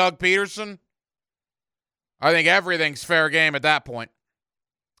 including Doug Peterson, I think everything's fair game at that point.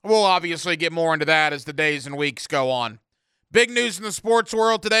 We'll obviously get more into that as the days and weeks go on. Big news in the sports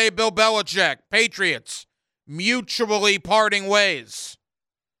world today, Bill Belichick, Patriots, mutually parting ways.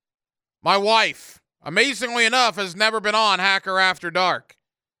 My wife, amazingly enough, has never been on Hacker After Dark.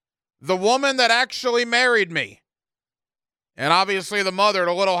 The woman that actually married me. And obviously the mother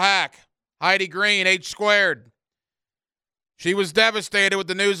to Little Hack, Heidi Green, H². She was devastated with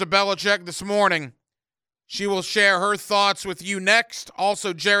the news of Belichick this morning. She will share her thoughts with you next.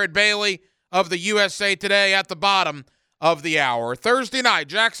 Also, Jared Bailey of the USA Today at the bottom of the hour. Thursday night,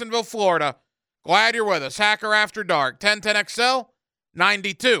 Jacksonville, Florida. Glad you're with us. Hacker After Dark, 1010XL,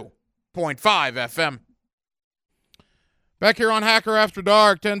 92.5 FM. Back here on Hacker After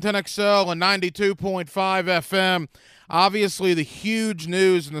Dark, 1010XL and 92.5 FM. Obviously, the huge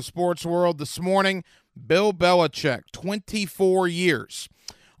news in the sports world this morning, Bill Belichick, 24 years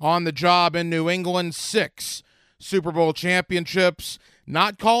on the job in New England, 6 Super Bowl championships,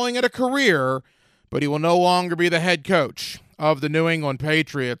 not calling it a career, but he will no longer be the head coach of the New England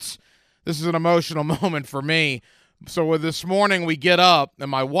Patriots. This is an emotional moment for me. So with this morning, we get up,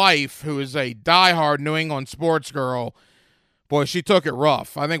 and my wife, who is a diehard New England sports girl, boy, she took it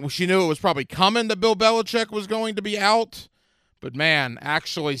rough. I think she knew it was probably coming that Bill Belichick was going to be out, but man,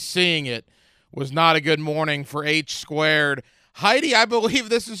 actually seeing it was not a good morning for H². Heidi, I believe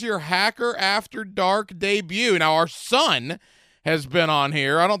this is your Hacker After Dark debut. Now, our son has been on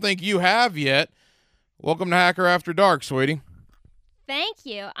here. I don't think you have yet. Welcome to Hacker After Dark, sweetie. Thank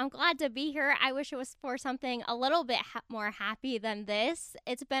you. I'm glad to be here. I wish it was for something a little bit more happy than this.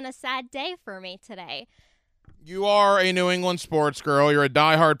 It's been a sad day for me today. You are a New England sports girl. You're a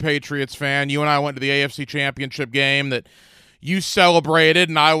diehard Patriots fan. You and I went to the AFC Championship game that you celebrated,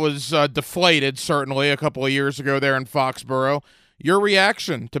 and I was deflated, certainly, a couple of years ago there in Foxborough. Your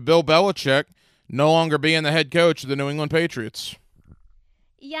reaction to Bill Belichick no longer being the head coach of the New England Patriots?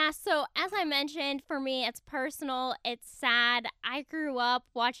 Yeah, so as I mentioned, for me, it's personal. It's sad. I grew up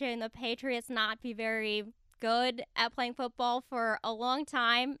watching the Patriots not be very good at playing football for a long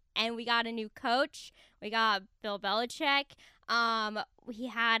time, and we got a new coach. We got Bill Belichick. He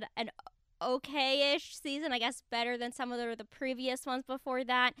had an okay-ish season, I guess better than some of the previous ones before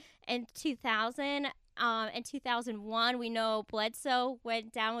that. In 2000, in 2001, we know Bledsoe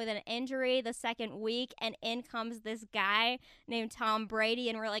went down with an injury the second week, and in comes this guy named Tom Brady,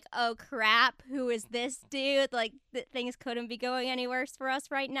 and we're like, oh crap, who is this dude? Like, things couldn't be going any worse for us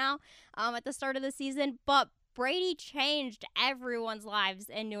right now at the start of the season, but Brady changed everyone's lives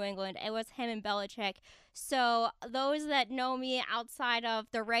in New England. It was him and Belichick. So those that know me outside of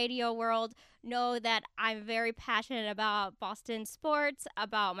the radio world know that I'm very passionate about Boston sports,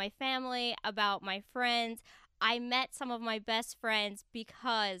 about my family, about my friends. I met some of my best friends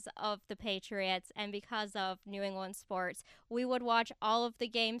because of the Patriots and because of New England sports. We would watch all of the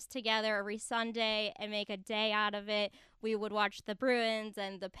games together every Sunday and make a day out of it. We would watch the Bruins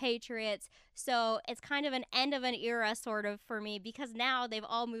and the Patriots. So it's kind of an end of an era sort of for me, because now they've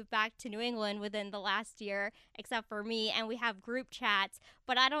all moved back to New England within the last year, except for me, and we have group chats.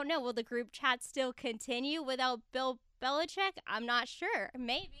 But I don't know, will the group chats still continue without Bill Belichick? I'm not sure.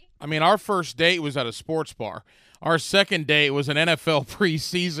 Maybe. I mean, our first date was at a sports bar. Our second date was an NFL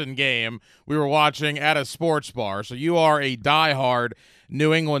preseason game we were watching at a sports bar. So you are a diehard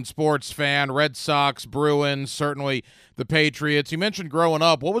New England sports fan, Red Sox, Bruins, certainly the Patriots. You mentioned growing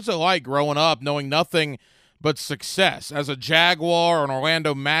up. What was it like growing up knowing nothing but success? As a Jaguar, an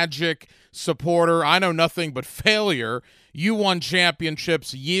Orlando Magic supporter, I know nothing but failure. You won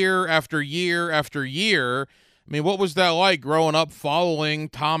championships year after year after year. I mean, what was that like growing up following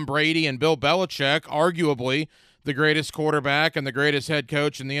Tom Brady and Bill Belichick, arguably the greatest quarterback and the greatest head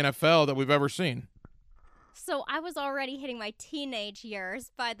coach in the NFL that we've ever seen? So I was already hitting my teenage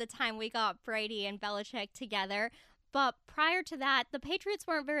years by the time we got Brady and Belichick together. But prior to that, the Patriots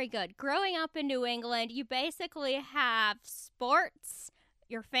weren't very good. Growing up in New England, you basically have sports,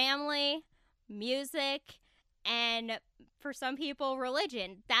 your family, music, and for some people,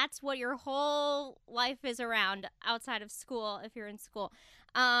 religion. That's what your whole life is around outside of school if you're in school.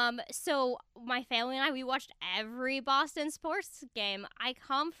 So my family and I, we watched every Boston sports game. I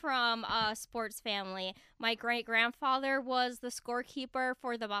come from a sports family. My great-grandfather was the scorekeeper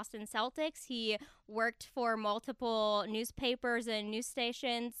for the Boston Celtics. He worked for multiple newspapers and news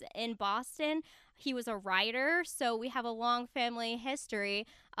stations in Boston. He was a writer, so we have a long family history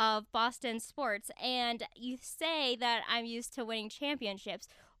of Boston sports. And you say that I'm used to winning championships.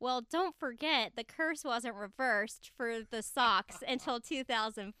 Well, don't forget, the curse wasn't reversed for the Sox until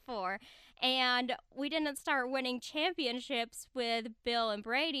 2004. And we didn't start winning championships with Bill and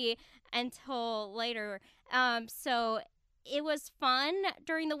Brady until later. So it was fun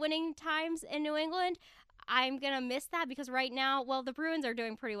during the winning times in New England. I'm going to miss that because right now, well, the Bruins are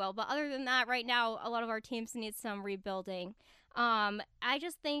doing pretty well. But other than that, right now, a lot of our teams need some rebuilding. I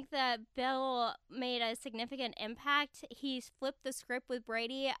just think that Bill made a significant impact. He flipped the script with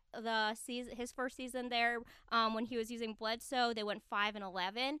Brady his first season there when he was using Bledsoe. They went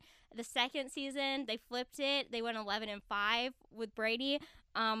 5-11. The second season, they flipped it. They went 11-5 with Brady,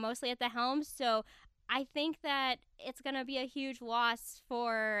 mostly at the helm. So I think that it's going to be a huge loss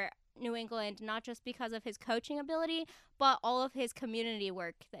for New England, not just because of his coaching ability, but all of his community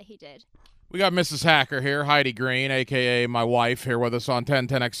work that he did. We got Mrs. Hacker here, Heidi Green, a.k.a. my wife, here with us on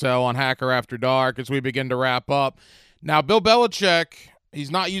 1010XL on Hacker After Dark as we begin to wrap up. Now, Bill Belichick,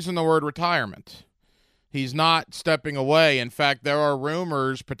 he's not using the word retirement. He's not stepping away. In fact, there are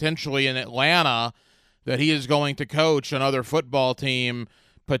rumors potentially in Atlanta that he is going to coach another football team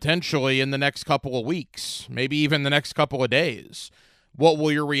potentially in the next couple of weeks, maybe even the next couple of days. What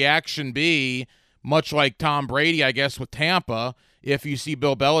will your reaction be, much like Tom Brady, I guess, with Tampa, if you see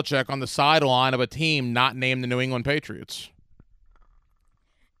Bill Belichick on the sideline of a team not named the New England Patriots?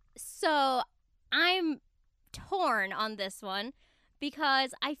 So I'm torn on this one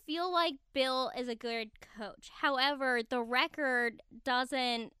because I feel like Bill is a good coach. However, the record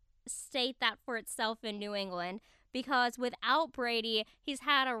doesn't state that for itself in New England because without Brady, he's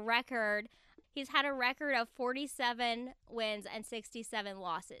had a record of 47 wins and 67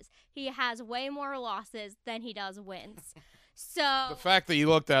 losses. He has way more losses than he does wins. So the fact that you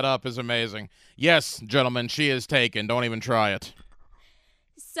looked that up is amazing. Yes, gentlemen, she is taken. Don't even try it.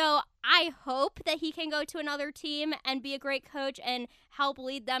 So I hope that he can go to another team and be a great coach and help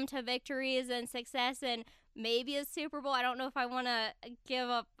lead them to victories and success and maybe a Super Bowl. I don't know if I want to give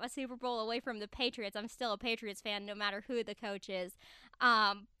up a Super Bowl away from the Patriots. I'm still a Patriots fan no matter who the coach is.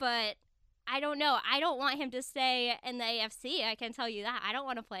 But I don't know. I don't want him to stay in the AFC. I can tell you that. I don't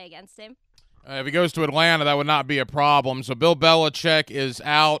want to play against him. If he goes to Atlanta, that would not be a problem. So Bill Belichick is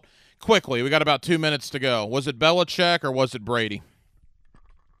out quickly. We got about 2 minutes to go. Was it Belichick or was it Brady?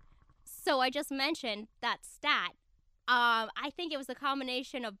 So I just mentioned that stat. I think it was a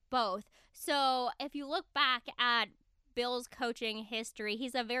combination of both. So if you look back at Bill's coaching history,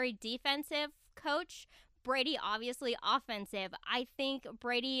 he's a very defensive coach. Brady, obviously offensive. I think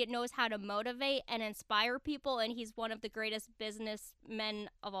Brady knows how to motivate and inspire people, and he's one of the greatest businessmen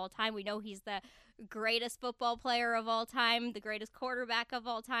of all time. We know he's the greatest football player of all time, the greatest quarterback of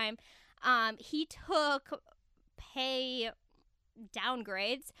all time. He took pay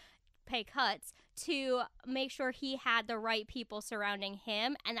cuts to make sure he had the right people surrounding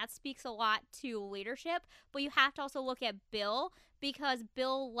him, and that speaks a lot to leadership. But you have to also look at Bill, because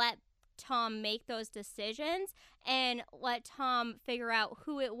Bill let Tom make those decisions and let Tom figure out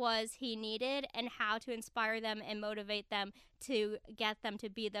who it was he needed and how to inspire them and motivate them to get them to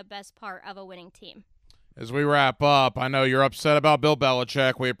be the best part of a winning team. As we wrap up, I know you're upset about Bill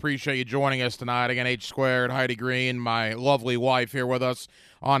Belichick. We appreciate you joining us tonight. Again, H Squared, Heidi Green, my lovely wife here with us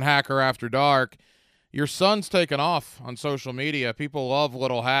on Hacker After Dark. Your son's taken off on social media. People love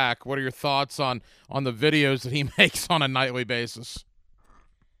Little Hack. What are your thoughts on the videos that he makes on a nightly basis?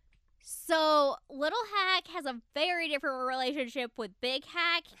 So Little Hack has a very different relationship with Big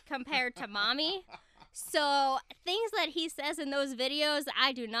Hack compared to Mommy. So things that he says in those videos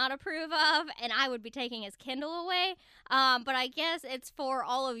I do not approve of, and I would be taking his Kindle away. But I guess it's for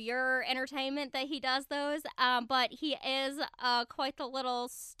all of your entertainment that he does those. But he is quite the little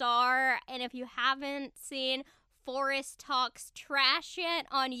star, and if you haven't seen Forest Talks Trash yet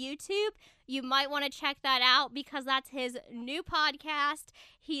on YouTube, you might want to check that out because that's his new podcast.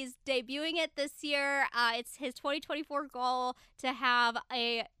 He's debuting it this year. It's his 2024 goal to have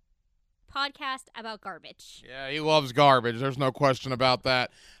a podcast about garbage. Yeah, he loves garbage. There's no question about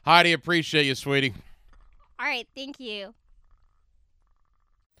that. Heidi, appreciate you, sweetie. All right, thank you.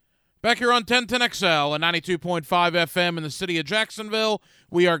 Back here on 1010XL and 92.5 FM in the city of Jacksonville,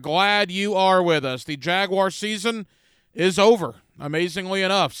 we are glad you are with us. The Jaguar season is over, amazingly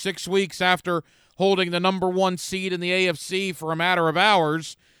enough. 6 weeks after holding the number 1 seed in the AFC for a matter of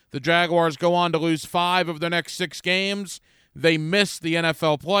hours, the Jaguars go on to lose 5 of their next 6 games. They miss the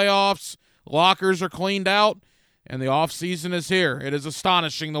NFL playoffs. Lockers are cleaned out, and the offseason is here. It is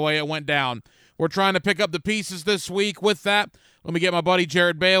astonishing the way it went down. We're trying to pick up the pieces this week. With that, let me get my buddy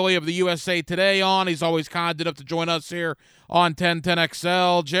Jared Bailey of the USA Today on. He's always kind enough to join us here on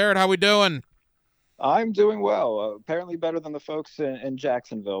 1010XL. Jared, how we doing? I'm doing well. Apparently better than the folks in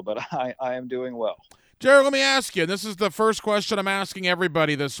Jacksonville, but I am doing well. Jared, let me ask you. This is the first question I'm asking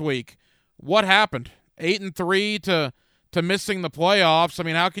everybody this week. What happened? 8-3 to missing the playoffs. I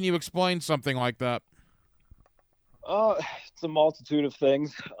mean, how can you explain something like that? It's a multitude of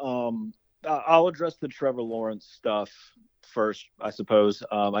things. I'll address the Trevor Lawrence stuff first, I suppose.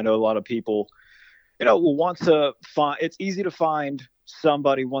 I know a lot of people, will want to find. It's easy to find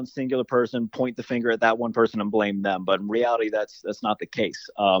somebody, one singular person, point the finger at that one person and blame them. But in reality, that's not the case.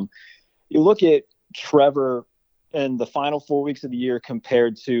 You look at Trevor in the final 4 weeks of the year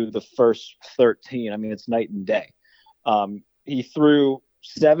compared to the first 13. I mean, it's night and day. He threw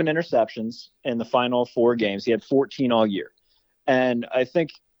 7 interceptions in the final 4 games. He had 14 all year. And I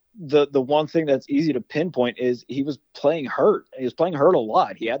think the one thing that's easy to pinpoint is he was playing hurt. He was playing hurt a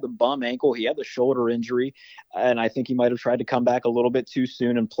lot. He had the bum ankle. He had the shoulder injury. And I think he might have tried to come back a little bit too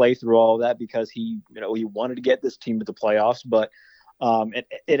soon and play through all of that because he wanted to get this team to the playoffs. But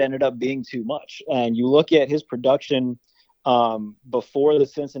it ended up being too much. And you look at his production before the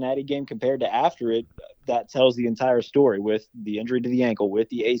Cincinnati game compared to after it, that tells the entire story with the injury to the ankle, with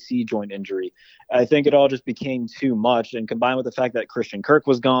the AC joint injury. I think it all just became too much. And combined with the fact that Christian Kirk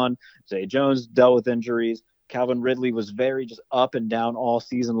was gone, Zay Jones dealt with injuries, Calvin Ridley was very just up and down all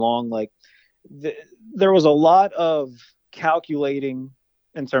season long. Like there was a lot of calculating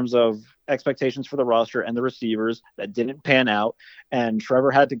in terms of expectations for the roster and the receivers that didn't pan out. And Trevor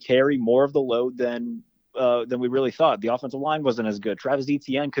had to carry more of the load than we really thought. The offensive line wasn't as good. Travis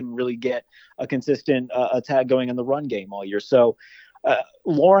Etienne couldn't really get a consistent attack going in the run game all year. So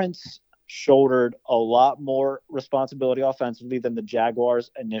Lawrence shouldered a lot more responsibility offensively than the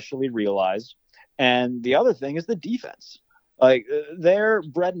Jaguars initially realized. And the other thing is the defense. Like their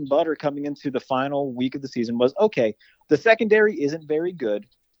bread and butter coming into the final week of the season was, okay, the secondary isn't very good,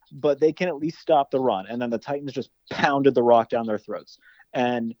 but they can at least stop the run. And then the Titans just pounded the rock down their throats.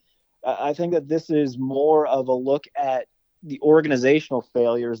 And I think that this is more of a look at the organizational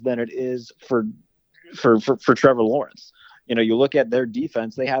failures than it is for Trevor Lawrence. You look at their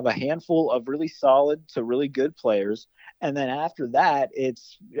defense, they have a handful of really solid to really good players. And then after that,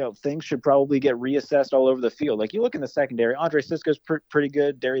 it's, things should probably get reassessed all over the field. Like you look in the secondary, Andre Sisco's pretty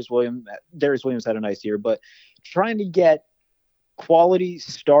good. Darius Williams had a nice year, but trying to get quality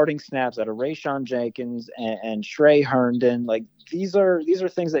starting snaps out of Rayshon Jenkins and Trey Herndon, like these are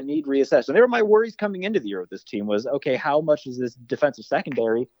things that need reassessed. And they were my worries coming into the year with this team was, okay, how much is this defensive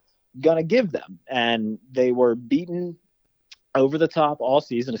secondary gonna give them? And they were beaten over the top all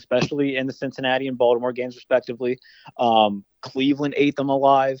season, especially in the Cincinnati and Baltimore games respectively. Cleveland ate them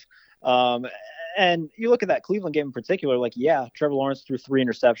alive. And you look at that Cleveland game in particular, like, yeah, Trevor Lawrence threw 3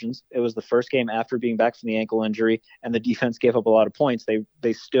 interceptions. It was the first game after being back from the ankle injury, and the defense gave up a lot of points.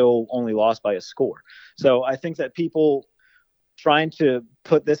 They still only lost by a score. So I think that people trying to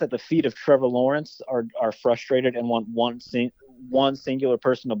put this at the feet of Trevor Lawrence are frustrated and want one singular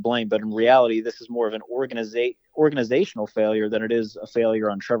person to blame. But in reality, this is more of an organizational failure than it is a failure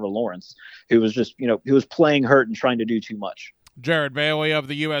on Trevor Lawrence, who was just, he was playing hurt and trying to do too much. Jared Bailey of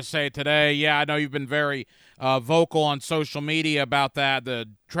the USA Today. Yeah, I know you've been very vocal on social media about that. The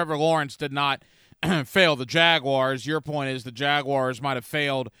Trevor Lawrence did not fail the Jaguars. Your point is the Jaguars might have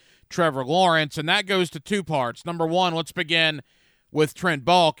failed Trevor Lawrence, and that goes to 2 parts. Number one, let's begin with Trent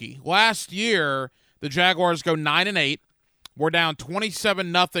Baalke. Last year, the Jaguars go 9-8. We're down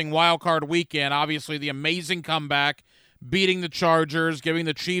 27-0 wild card weekend. Obviously, the amazing comeback, beating the Chargers, giving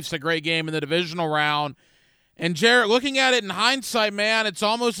the Chiefs a great game in the divisional round. And, Jarrett, looking at it in hindsight, man, it's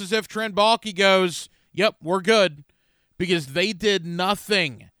almost as if Trent Baalke goes, yep, we're good, because they did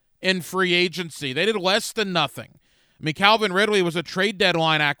nothing in free agency. They did less than nothing. I mean, Calvin Ridley was a trade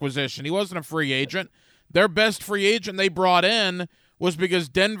deadline acquisition. He wasn't a free agent. Their best free agent they brought in was because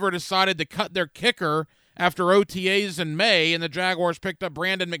Denver decided to cut their kicker after OTAs in May, and the Jaguars picked up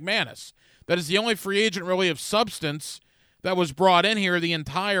Brandon McManus. That is the only free agent really of substance that was brought in here the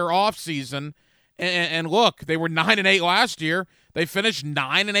entire offseason. And look, they were 9-8 last year. They finished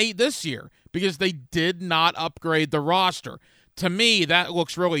 9-8 this year because they did not upgrade the roster. To me, that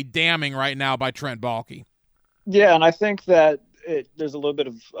looks really damning right now by Trent Baalke. Yeah, and I think that there's a little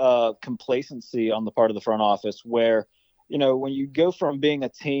bit of complacency on the part of the front office where, you know, when you go from being a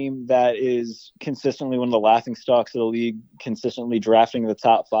team that is consistently one of the laughingstocks of the league, consistently drafting the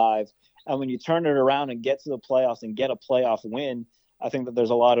top 5, and when you turn it around and get to the playoffs and get a playoff win, I think that there's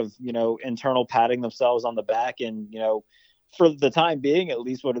a lot of, you know, internal patting themselves on the back. And, you know, for the time being, at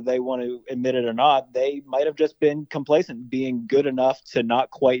least, whether they want to admit it or not, they might have just been complacent, being good enough to not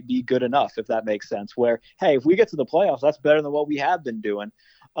quite be good enough, if that makes sense. Where, hey, if we get to the playoffs, that's better than what we have been doing.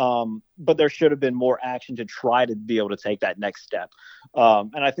 But there should have been more action to try to be able to take that next step.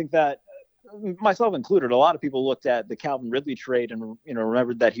 And I think that, myself included, a lot of people looked at the Calvin Ridley trade and, you know,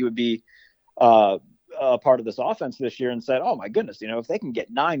 remembered that he would be a part of this offense this year and said, oh my goodness, you know, if they can get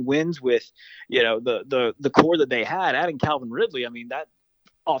 9 wins with, you know, the core that they had, adding Calvin Ridley, I mean, that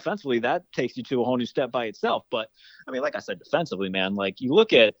offensively, that takes you to a whole new step by itself. But I mean, like I said, defensively, man, like you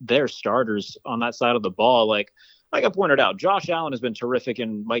look at their starters on that side of the ball, like I pointed out, Josh Allen has been terrific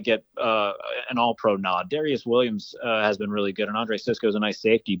and might get an all-pro nod. Darius Williams has been really good, and Andre Sisco is a nice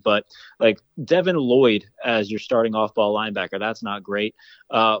safety. But, like, Devin Lloyd as your starting off-ball linebacker, that's not great.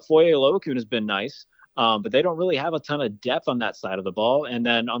 Foye Oluokun has been nice, but they don't really have a ton of depth on that side of the ball. And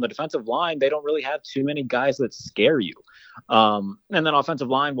then on the defensive line, they don't really have too many guys that scare you. And then offensive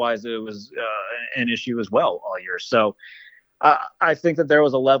line-wise, it was an issue as well all year. So, I think that there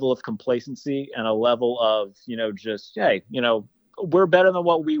was a level of complacency and a level of, you know, just, hey, you know, we're better than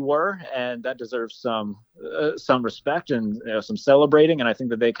what we were, and that deserves some respect and, you know, some celebrating. And I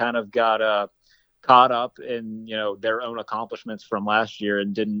think that they kind of got caught up in, you know, their own accomplishments from last year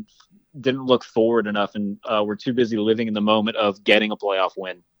and didn't look forward enough, and were too busy living in the moment of getting a playoff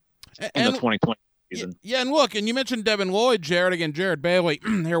win in the 2020 season. Yeah, and look, and you mentioned Devin Lloyd, Jared Bailey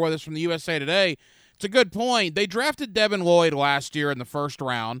here with us from the USA Today. It's a good point. They drafted Devin Lloyd last year in the first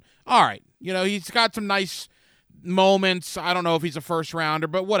round. All right. You know, he's got some nice moments. I don't know if he's a first rounder,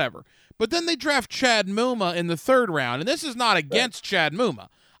 but whatever. But then they draft Chad Muma in the third round, and this is not against Chad Muma.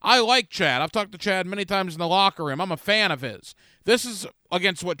 I like Chad. I've talked to Chad many times in the locker room. I'm a fan of his. This is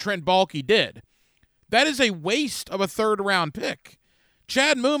against what Trent Baalke did. That is a waste of a third-round pick.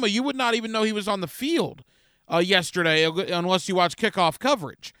 Chad Muma, you would not even know he was on the field yesterday unless you watch kickoff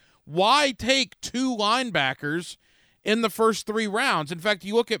coverage. Why take 2 linebackers in the first 3 rounds? In fact,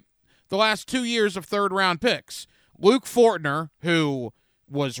 you look at the last 2 years of third-round picks. Luke Fortner, who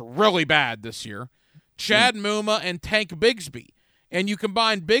was really bad this year, Chad Muma, and Tank Bigsby. And you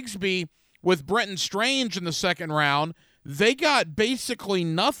combine Bigsby with Brenton Strange in the second round, they got basically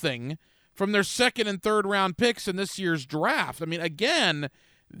nothing from their second and third round picks in this year's draft. I mean, again,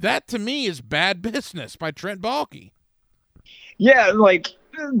 that to me is bad business by Trent Baalke. Yeah, like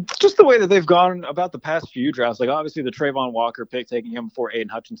just the way that they've gone about the past few drafts. Like obviously the Trayvon Walker pick, taking him before Aiden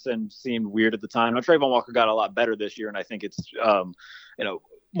Hutchinson, seemed weird at the time. Now Trayvon Walker got a lot better this year, and I think it's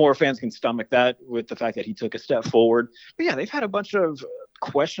more fans can stomach that with the fact that he took a step forward. But yeah, they've had a bunch of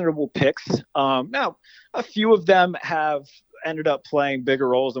questionable picks. Now a few of them have ended up playing bigger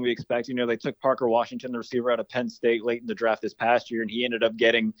roles than we expect. You know, they took Parker Washington, the receiver out of Penn State, late in the draft this past year, and he ended up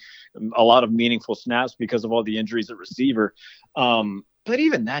getting a lot of meaningful snaps because of all the injuries at receiver. But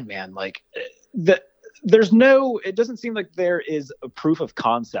even then, man, like it doesn't seem like there is a proof of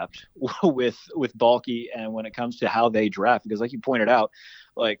concept with Baalke and when it comes to how they draft, because like you pointed out,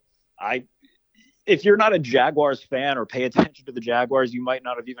 if you're not a Jaguars fan or pay attention to the Jaguars, you might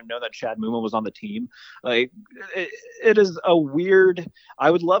not have even known that Chad Muma was on the team. Like it is a weird.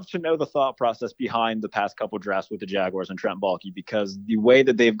 I would love to know the thought process behind the past couple drafts with the Jaguars and Trent Baalke, because the way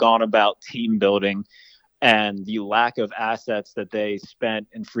that they've gone about team building and the lack of assets that they spent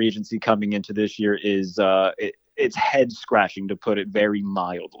in free agency coming into this year is it's head scratching, to put it very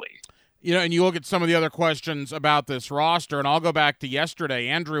mildly. You know, and you look at some of the other questions about this roster, and I'll go back to yesterday,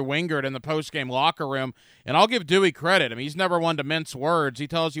 Andrew Wingard in the postgame locker room, and I'll give Dewey credit. I mean, he's never one to mince words. He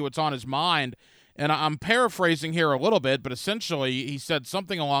tells you what's on his mind, and I'm paraphrasing here a little bit, but essentially he said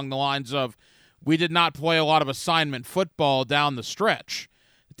something along the lines of, we did not play a lot of assignment football down the stretch.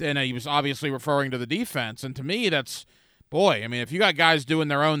 And he was obviously referring to the defense, and to me, that's, boy, I mean, if you got guys doing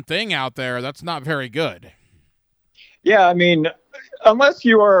their own thing out there, that's not very good. Yeah, I mean, unless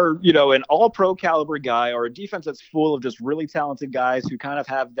you are, an all-pro caliber guy or a defense that's full of just really talented guys who kind of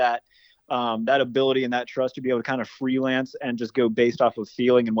have that that ability and that trust to be able to kind of freelance and just go based off of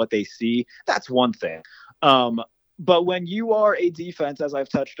feeling and what they see, that's one thing. But when you are a defense, as I've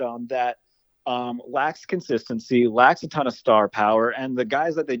touched on, that lacks consistency, lacks a ton of star power, and the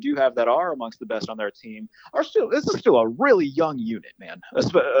guys that they do have that are amongst the best on their team this is still a really young unit, man,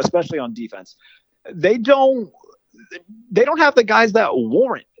 especially on defense. They don't have the guys that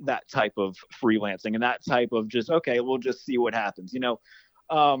warrant that type of freelancing and that type of just, okay, we'll just see what happens,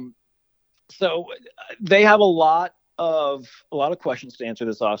 So they have a lot of questions to answer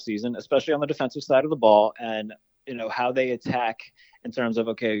this offseason, especially on the defensive side of the ball, and how they attack in terms of,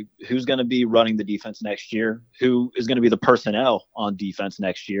 okay, who's going to be running the defense next year? Who is going to be the personnel on defense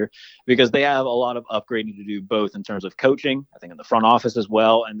next year? Because they have a lot of upgrading to do, both in terms of coaching, I think in the front office as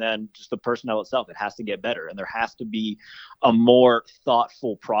well, and then just the personnel itself. It has to get better, and there has to be a more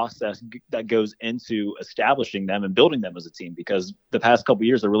thoughtful process that goes into establishing them and building them as a team, because the past couple of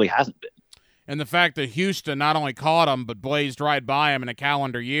years there really hasn't been. And the fact that Houston not only caught him but blazed right by him in a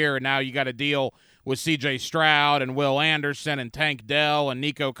calendar year, and now you got to deal with C.J. Stroud and Will Anderson and Tank Dell and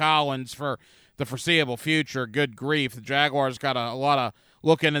Nico Collins for the foreseeable future. Good grief. The Jaguars got a lot of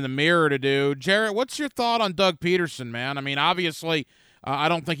looking in the mirror to do. Jarrett, what's your thought on Doug Peterson, man? I mean, obviously, I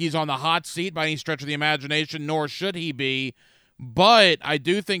don't think he's on the hot seat by any stretch of the imagination, nor should he be. But I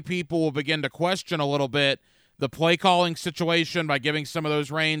do think people will begin to question a little bit the play calling situation by giving some of those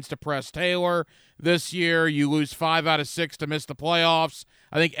reins to Press Taylor. This year, you lose 5 out of 6 to miss the playoffs.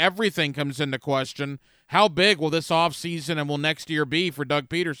 I think everything comes into question. How big will this offseason and will next year be for Doug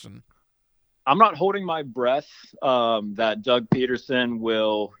Peterson? I'm not holding my breath that Doug Peterson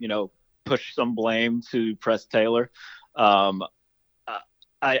will, push some blame to Press Taylor. I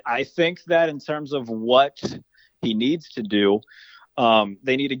think that in terms of what he needs to do,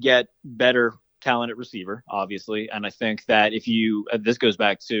 they need to get better talented receiver, obviously. And I think that this goes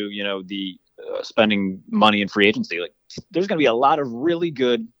back to, the spending money in free agency, like there's going to be a lot of really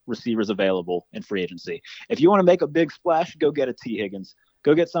good receivers available in free agency. If you want to make a big splash, go get a T. Higgins.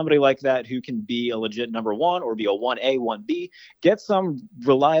 Go get somebody like that who can be a legit number one or be a 1A, 1B. Get some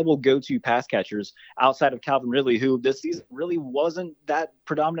reliable go-to pass catchers outside of Calvin Ridley, who this season really wasn't that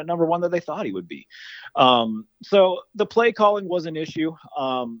predominant number one that they thought he would be. So the play calling was an issue.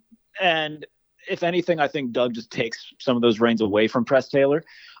 And if anything, I think Doug just takes some of those reins away from Press Taylor.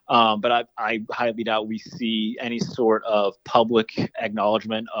 But I highly doubt we see any sort of public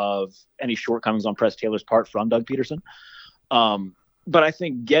acknowledgement of any shortcomings on Press Taylor's part from Doug Peterson. But I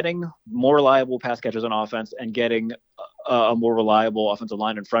think getting more reliable pass catchers on offense and getting a more reliable offensive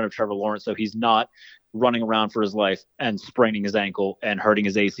line in front of Trevor Lawrence so he's not running around for his life and spraining his ankle and hurting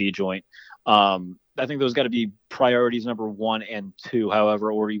his AC joint. I think those got to be priorities number 1 and 2,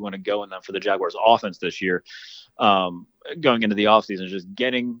 however order you want to go in them for the Jaguars offense this year. Going into the offseason, just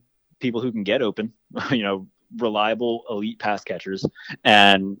getting people who can get open, reliable elite pass catchers,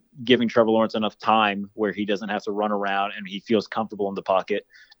 and giving Trevor Lawrence enough time where he doesn't have to run around and he feels comfortable in the pocket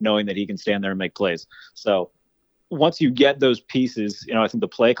knowing that he can stand there and make plays. So once you get those pieces, I think the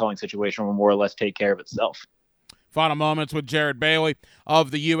play calling situation will more or less take care of itself. Final moments with Jared Bailey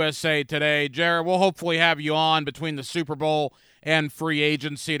of the USA Today. Jared, we'll hopefully have you on between the Super Bowl and free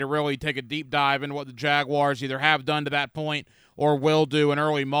agency to really take a deep dive into what the Jaguars either have done to that point or will do in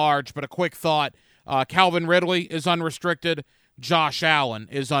early March. But a quick thought, Calvin Ridley is unrestricted. Josh Allen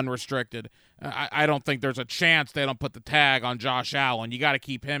is unrestricted. I don't think there's a chance they don't put the tag on Josh Allen. You got to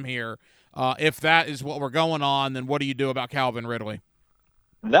keep him here. If that is what we're going on, then what do you do about Calvin Ridley?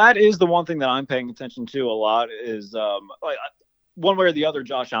 That is the one thing that I'm paying attention to a lot is one way or the other,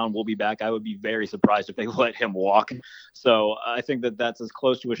 Josh Allen will be back. I would be very surprised if they let him walk. So I think that that's as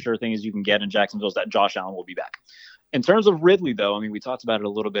close to a sure thing as you can get in Jacksonville, is that Josh Allen will be back. In terms of Ridley, though, we talked about it a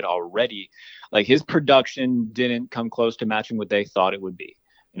little bit already. Like, his production didn't come close to matching what they thought it would be.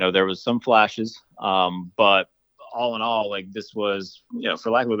 There was some flashes, but all in all, this was,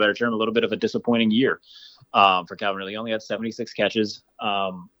 for lack of a better term, a little bit of a disappointing year for Calvin Ridley. He only had 76 catches,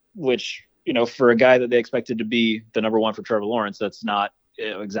 which, for a guy that they expected to be the number one for Trevor Lawrence, that's not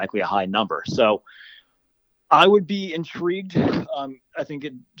exactly a high number. So I would be intrigued. I think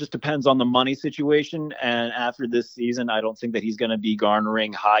it just depends on the money situation. And after this season, I don't think that he's going to be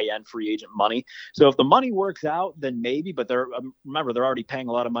garnering high-end free agent money. So if the money works out, then maybe. But remember, they're already paying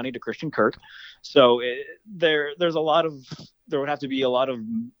a lot of money to Christian Kirk. So there would have to be a lot of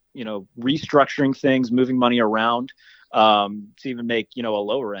restructuring things, moving money around to even make a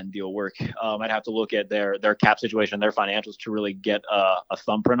lower end deal work. I'd have to look at their cap situation, their financials to really get a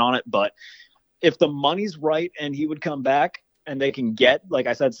thumbprint on it. But if the money's right and he would come back and they can get, like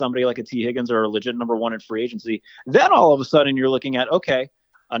I said, somebody like a T. Higgins or a legit number one in free agency, then all of a sudden you're looking at, okay,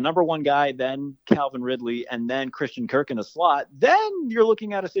 a number one guy, then Calvin Ridley, and then Christian Kirk in the slot, then you're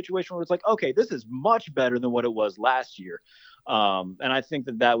looking at a situation where it's like, okay, this is much better than what it was last year. And I think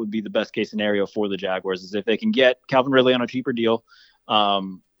that would be the best case scenario for the Jaguars, is if they can get Calvin Ridley on a cheaper deal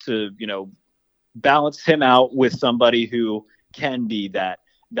to, balance him out with somebody who can be that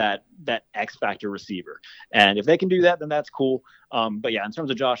X factor receiver. And if they can do that, then that's cool. But yeah, in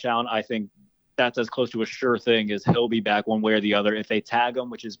terms of Josh Allen, I think that's as close to a sure thing as he'll be back one way or the other. If they tag him,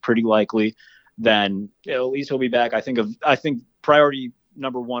 which is pretty likely, then at least he'll be back. I think priority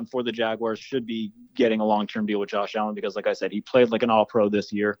number one for the Jaguars should be getting a long-term deal with Josh Allen, because like I said, he played like an all-pro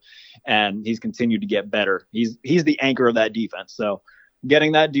this year and he's continued to get better. He's the anchor of that defense. So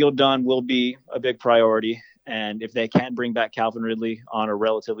getting that deal done will be a big priority. And if they can bring back Calvin Ridley on a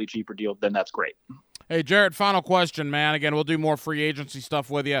relatively cheaper deal, then that's great. Hey, Jarrett, final question, man. Again, we'll do more free agency stuff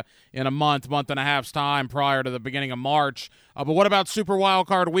with you in a month and a half's time prior to the beginning of March. But what about Super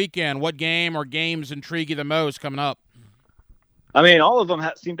Wildcard Weekend? What game or games intrigue you the most coming up? I mean, all of them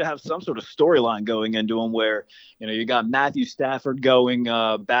seem to have some sort of storyline going into them where, you got Matthew Stafford going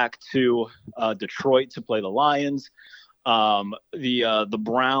back to Detroit to play the Lions. The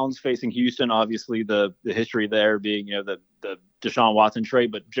Browns facing Houston, obviously the history there being, the Deshaun Watson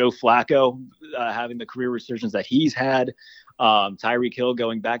trade, but Joe Flacco having the career resurgence that he's had, Tyreek Hill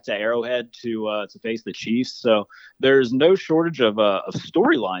going back to Arrowhead to face the Chiefs. So there's no shortage of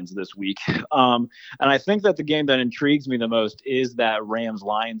storylines this week. And I think that the game that intrigues me the most is that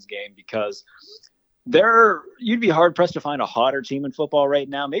Rams-Lions game, because you'd be hard pressed to find a hotter team in football right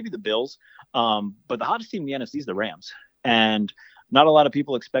now, maybe the Bills. But the hottest team in the NFC is the Rams. And not a lot of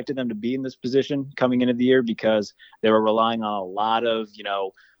people expected them to be in this position coming into the year, because they were relying on a lot of,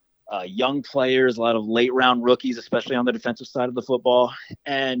 young players, a lot of late round rookies, especially on the defensive side of the football.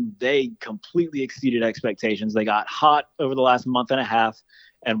 And they completely exceeded expectations. They got hot over the last month and a half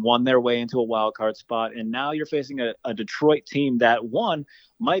and won their way into a wild card spot. And now you're facing a Detroit team that, one,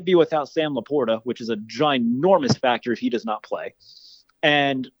 might be without Sam Laporta, which is a ginormous factor if he does not play.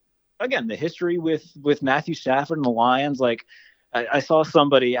 And again, the history with Matthew Stafford and the Lions, like I saw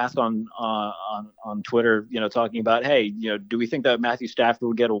somebody ask on Twitter, talking about, hey, do we think that Matthew Stafford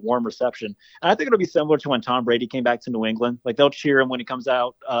would get a warm reception? And I think it'll be similar to when Tom Brady came back to New England. Like, they'll cheer him when he comes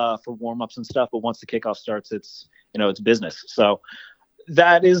out for warm-ups and stuff, but once the kickoff starts, it's business. So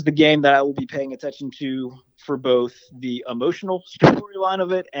that is the game that I will be paying attention to for both the emotional storyline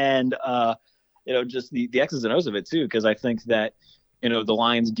of it and just the X's and O's of it too, because I think that the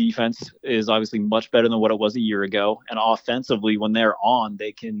Lions defense is obviously much better than what it was a year ago. And offensively, when they're on,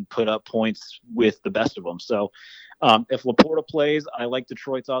 they can put up points with the best of them. So if Laporta plays, I like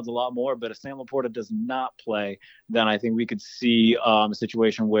Detroit's odds a lot more. But if Sam Laporta does not play, then I think we could see a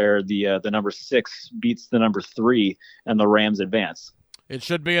situation where the number 6 beats the number 3 and the Rams advance. It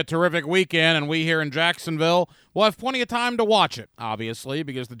should be a terrific weekend, and we here in Jacksonville will have plenty of time to watch it, obviously,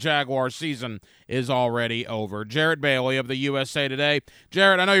 because the Jaguars season is already over. Jarrett Bailey of the USA Today.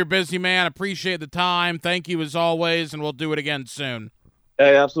 Jarrett, I know you're busy, man. Appreciate the time. Thank you as always, and we'll do it again soon.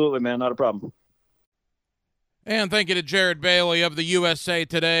 Hey, absolutely, man. Not a problem. And thank you to Jarrett Bailey of the USA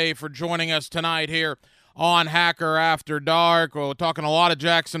Today for joining us tonight here on Hacker After Dark. We're talking a lot of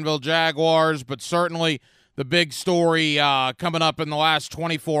Jacksonville Jaguars, but certainly the big story coming up in the last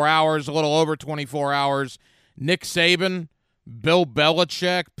 24 hours, a little over 24 hours, Nick Saban, Bill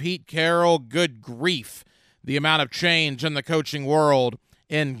Belichick, Pete Carroll, good grief, the amount of change in the coaching world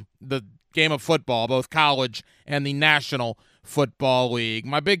in the game of football, both college and the National Football League.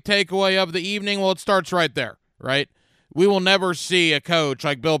 My big takeaway of the evening, well, it starts right there, right? We will never see a coach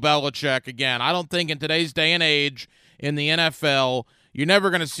like Bill Belichick again. I don't think in today's day and age in the NFL, you're never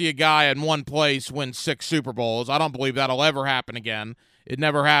going to see a guy in one place win 6 Super Bowls. I don't believe that'll ever happen again. It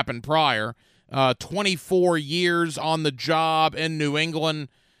never happened prior. 24 years on the job in New England,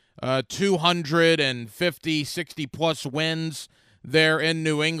 250, 60-plus wins there in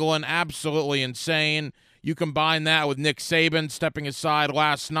New England. Absolutely insane. You combine that with Nick Saban stepping aside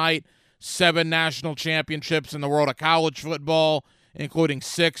last night, 7 national championships in the world of college football, including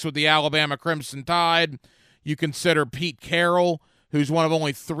 6 with the Alabama Crimson Tide. You consider Pete Carroll, who's one of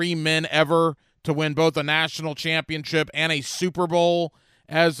only 3 men ever to win both a national championship and a Super Bowl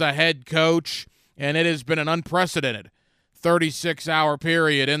as a head coach, and it has been an unprecedented 36-hour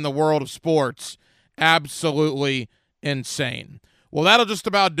period in the world of sports. Absolutely insane. Well, that'll just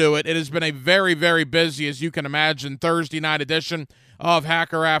about do it. It has been a very, very busy, as you can imagine, Thursday night edition of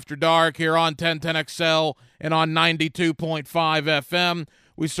Hacker After Dark here on 1010XL and on 92.5 FM.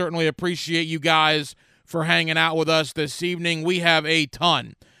 We certainly appreciate you guys for hanging out with us this evening. We have a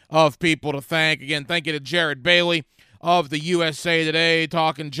ton of people to thank. Again, thank you to Jarrett Bailey of the USA Today,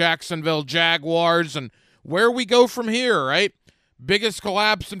 talking Jacksonville Jaguars and where we go from here, right? Biggest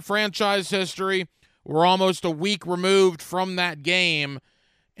collapse in franchise history. We're almost a week removed from that game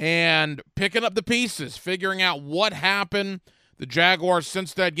and picking up the pieces, figuring out what happened. The Jaguars,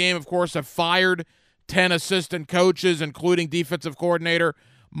 since that game, of course, have fired 10 assistant coaches, including defensive coordinator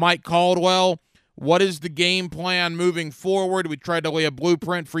Mike Caldwell. What is the game plan moving forward? We tried to lay a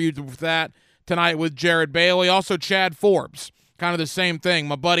blueprint for you with that tonight with Jared Bailey. Also, Chad Forbes, kind of the same thing.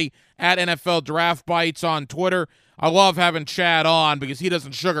 My buddy at NFL Draft Bites on Twitter. I love having Chad on because he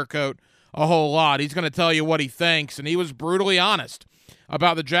doesn't sugarcoat a whole lot. He's going to tell you what he thinks, and he was brutally honest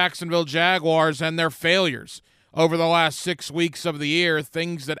about the Jacksonville Jaguars and their failures over the last 6 weeks of the year,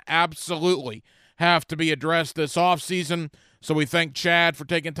 things that absolutely have to be addressed this offseason. So we thank Chad for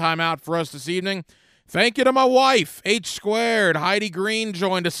taking time out for us this evening. Thank you to my wife, H Squared. Heidi Green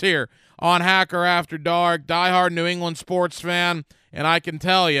joined us here on Hacker After Dark, diehard New England sports fan, and I can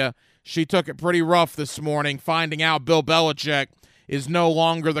tell you, she took it pretty rough this morning, finding out Bill Belichick is no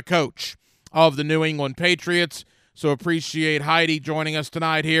longer the coach of the New England Patriots. So appreciate Heidi joining us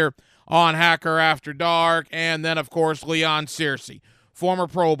tonight here on Hacker After Dark. And then, of course, Leon Searcy, former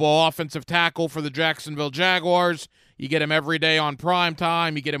Pro Bowl offensive tackle for the Jacksonville Jaguars. You get him every day on Prime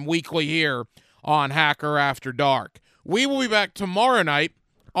Time. You get him weekly here on Hacker After Dark. We will be back tomorrow night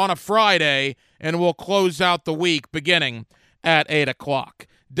on a Friday, and we'll close out the week beginning at 8 o'clock.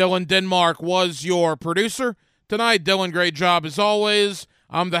 Dylan Denmark was your producer tonight. Dylan, great job as always.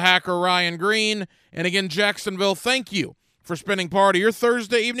 I'm the Hacker Ryan Green. And again, Jacksonville, thank you for spending part of your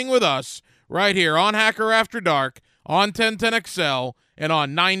Thursday evening with us right here on Hacker After Dark, on 1010XL, and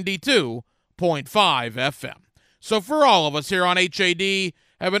on 92.5 FM. So for all of us here on HAD,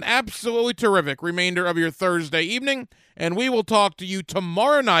 have an absolutely terrific remainder of your Thursday evening, and we will talk to you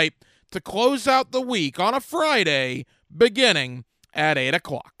tomorrow night to close out the week on a Friday beginning at 8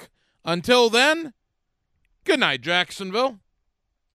 o'clock. Until then, good night, Jacksonville.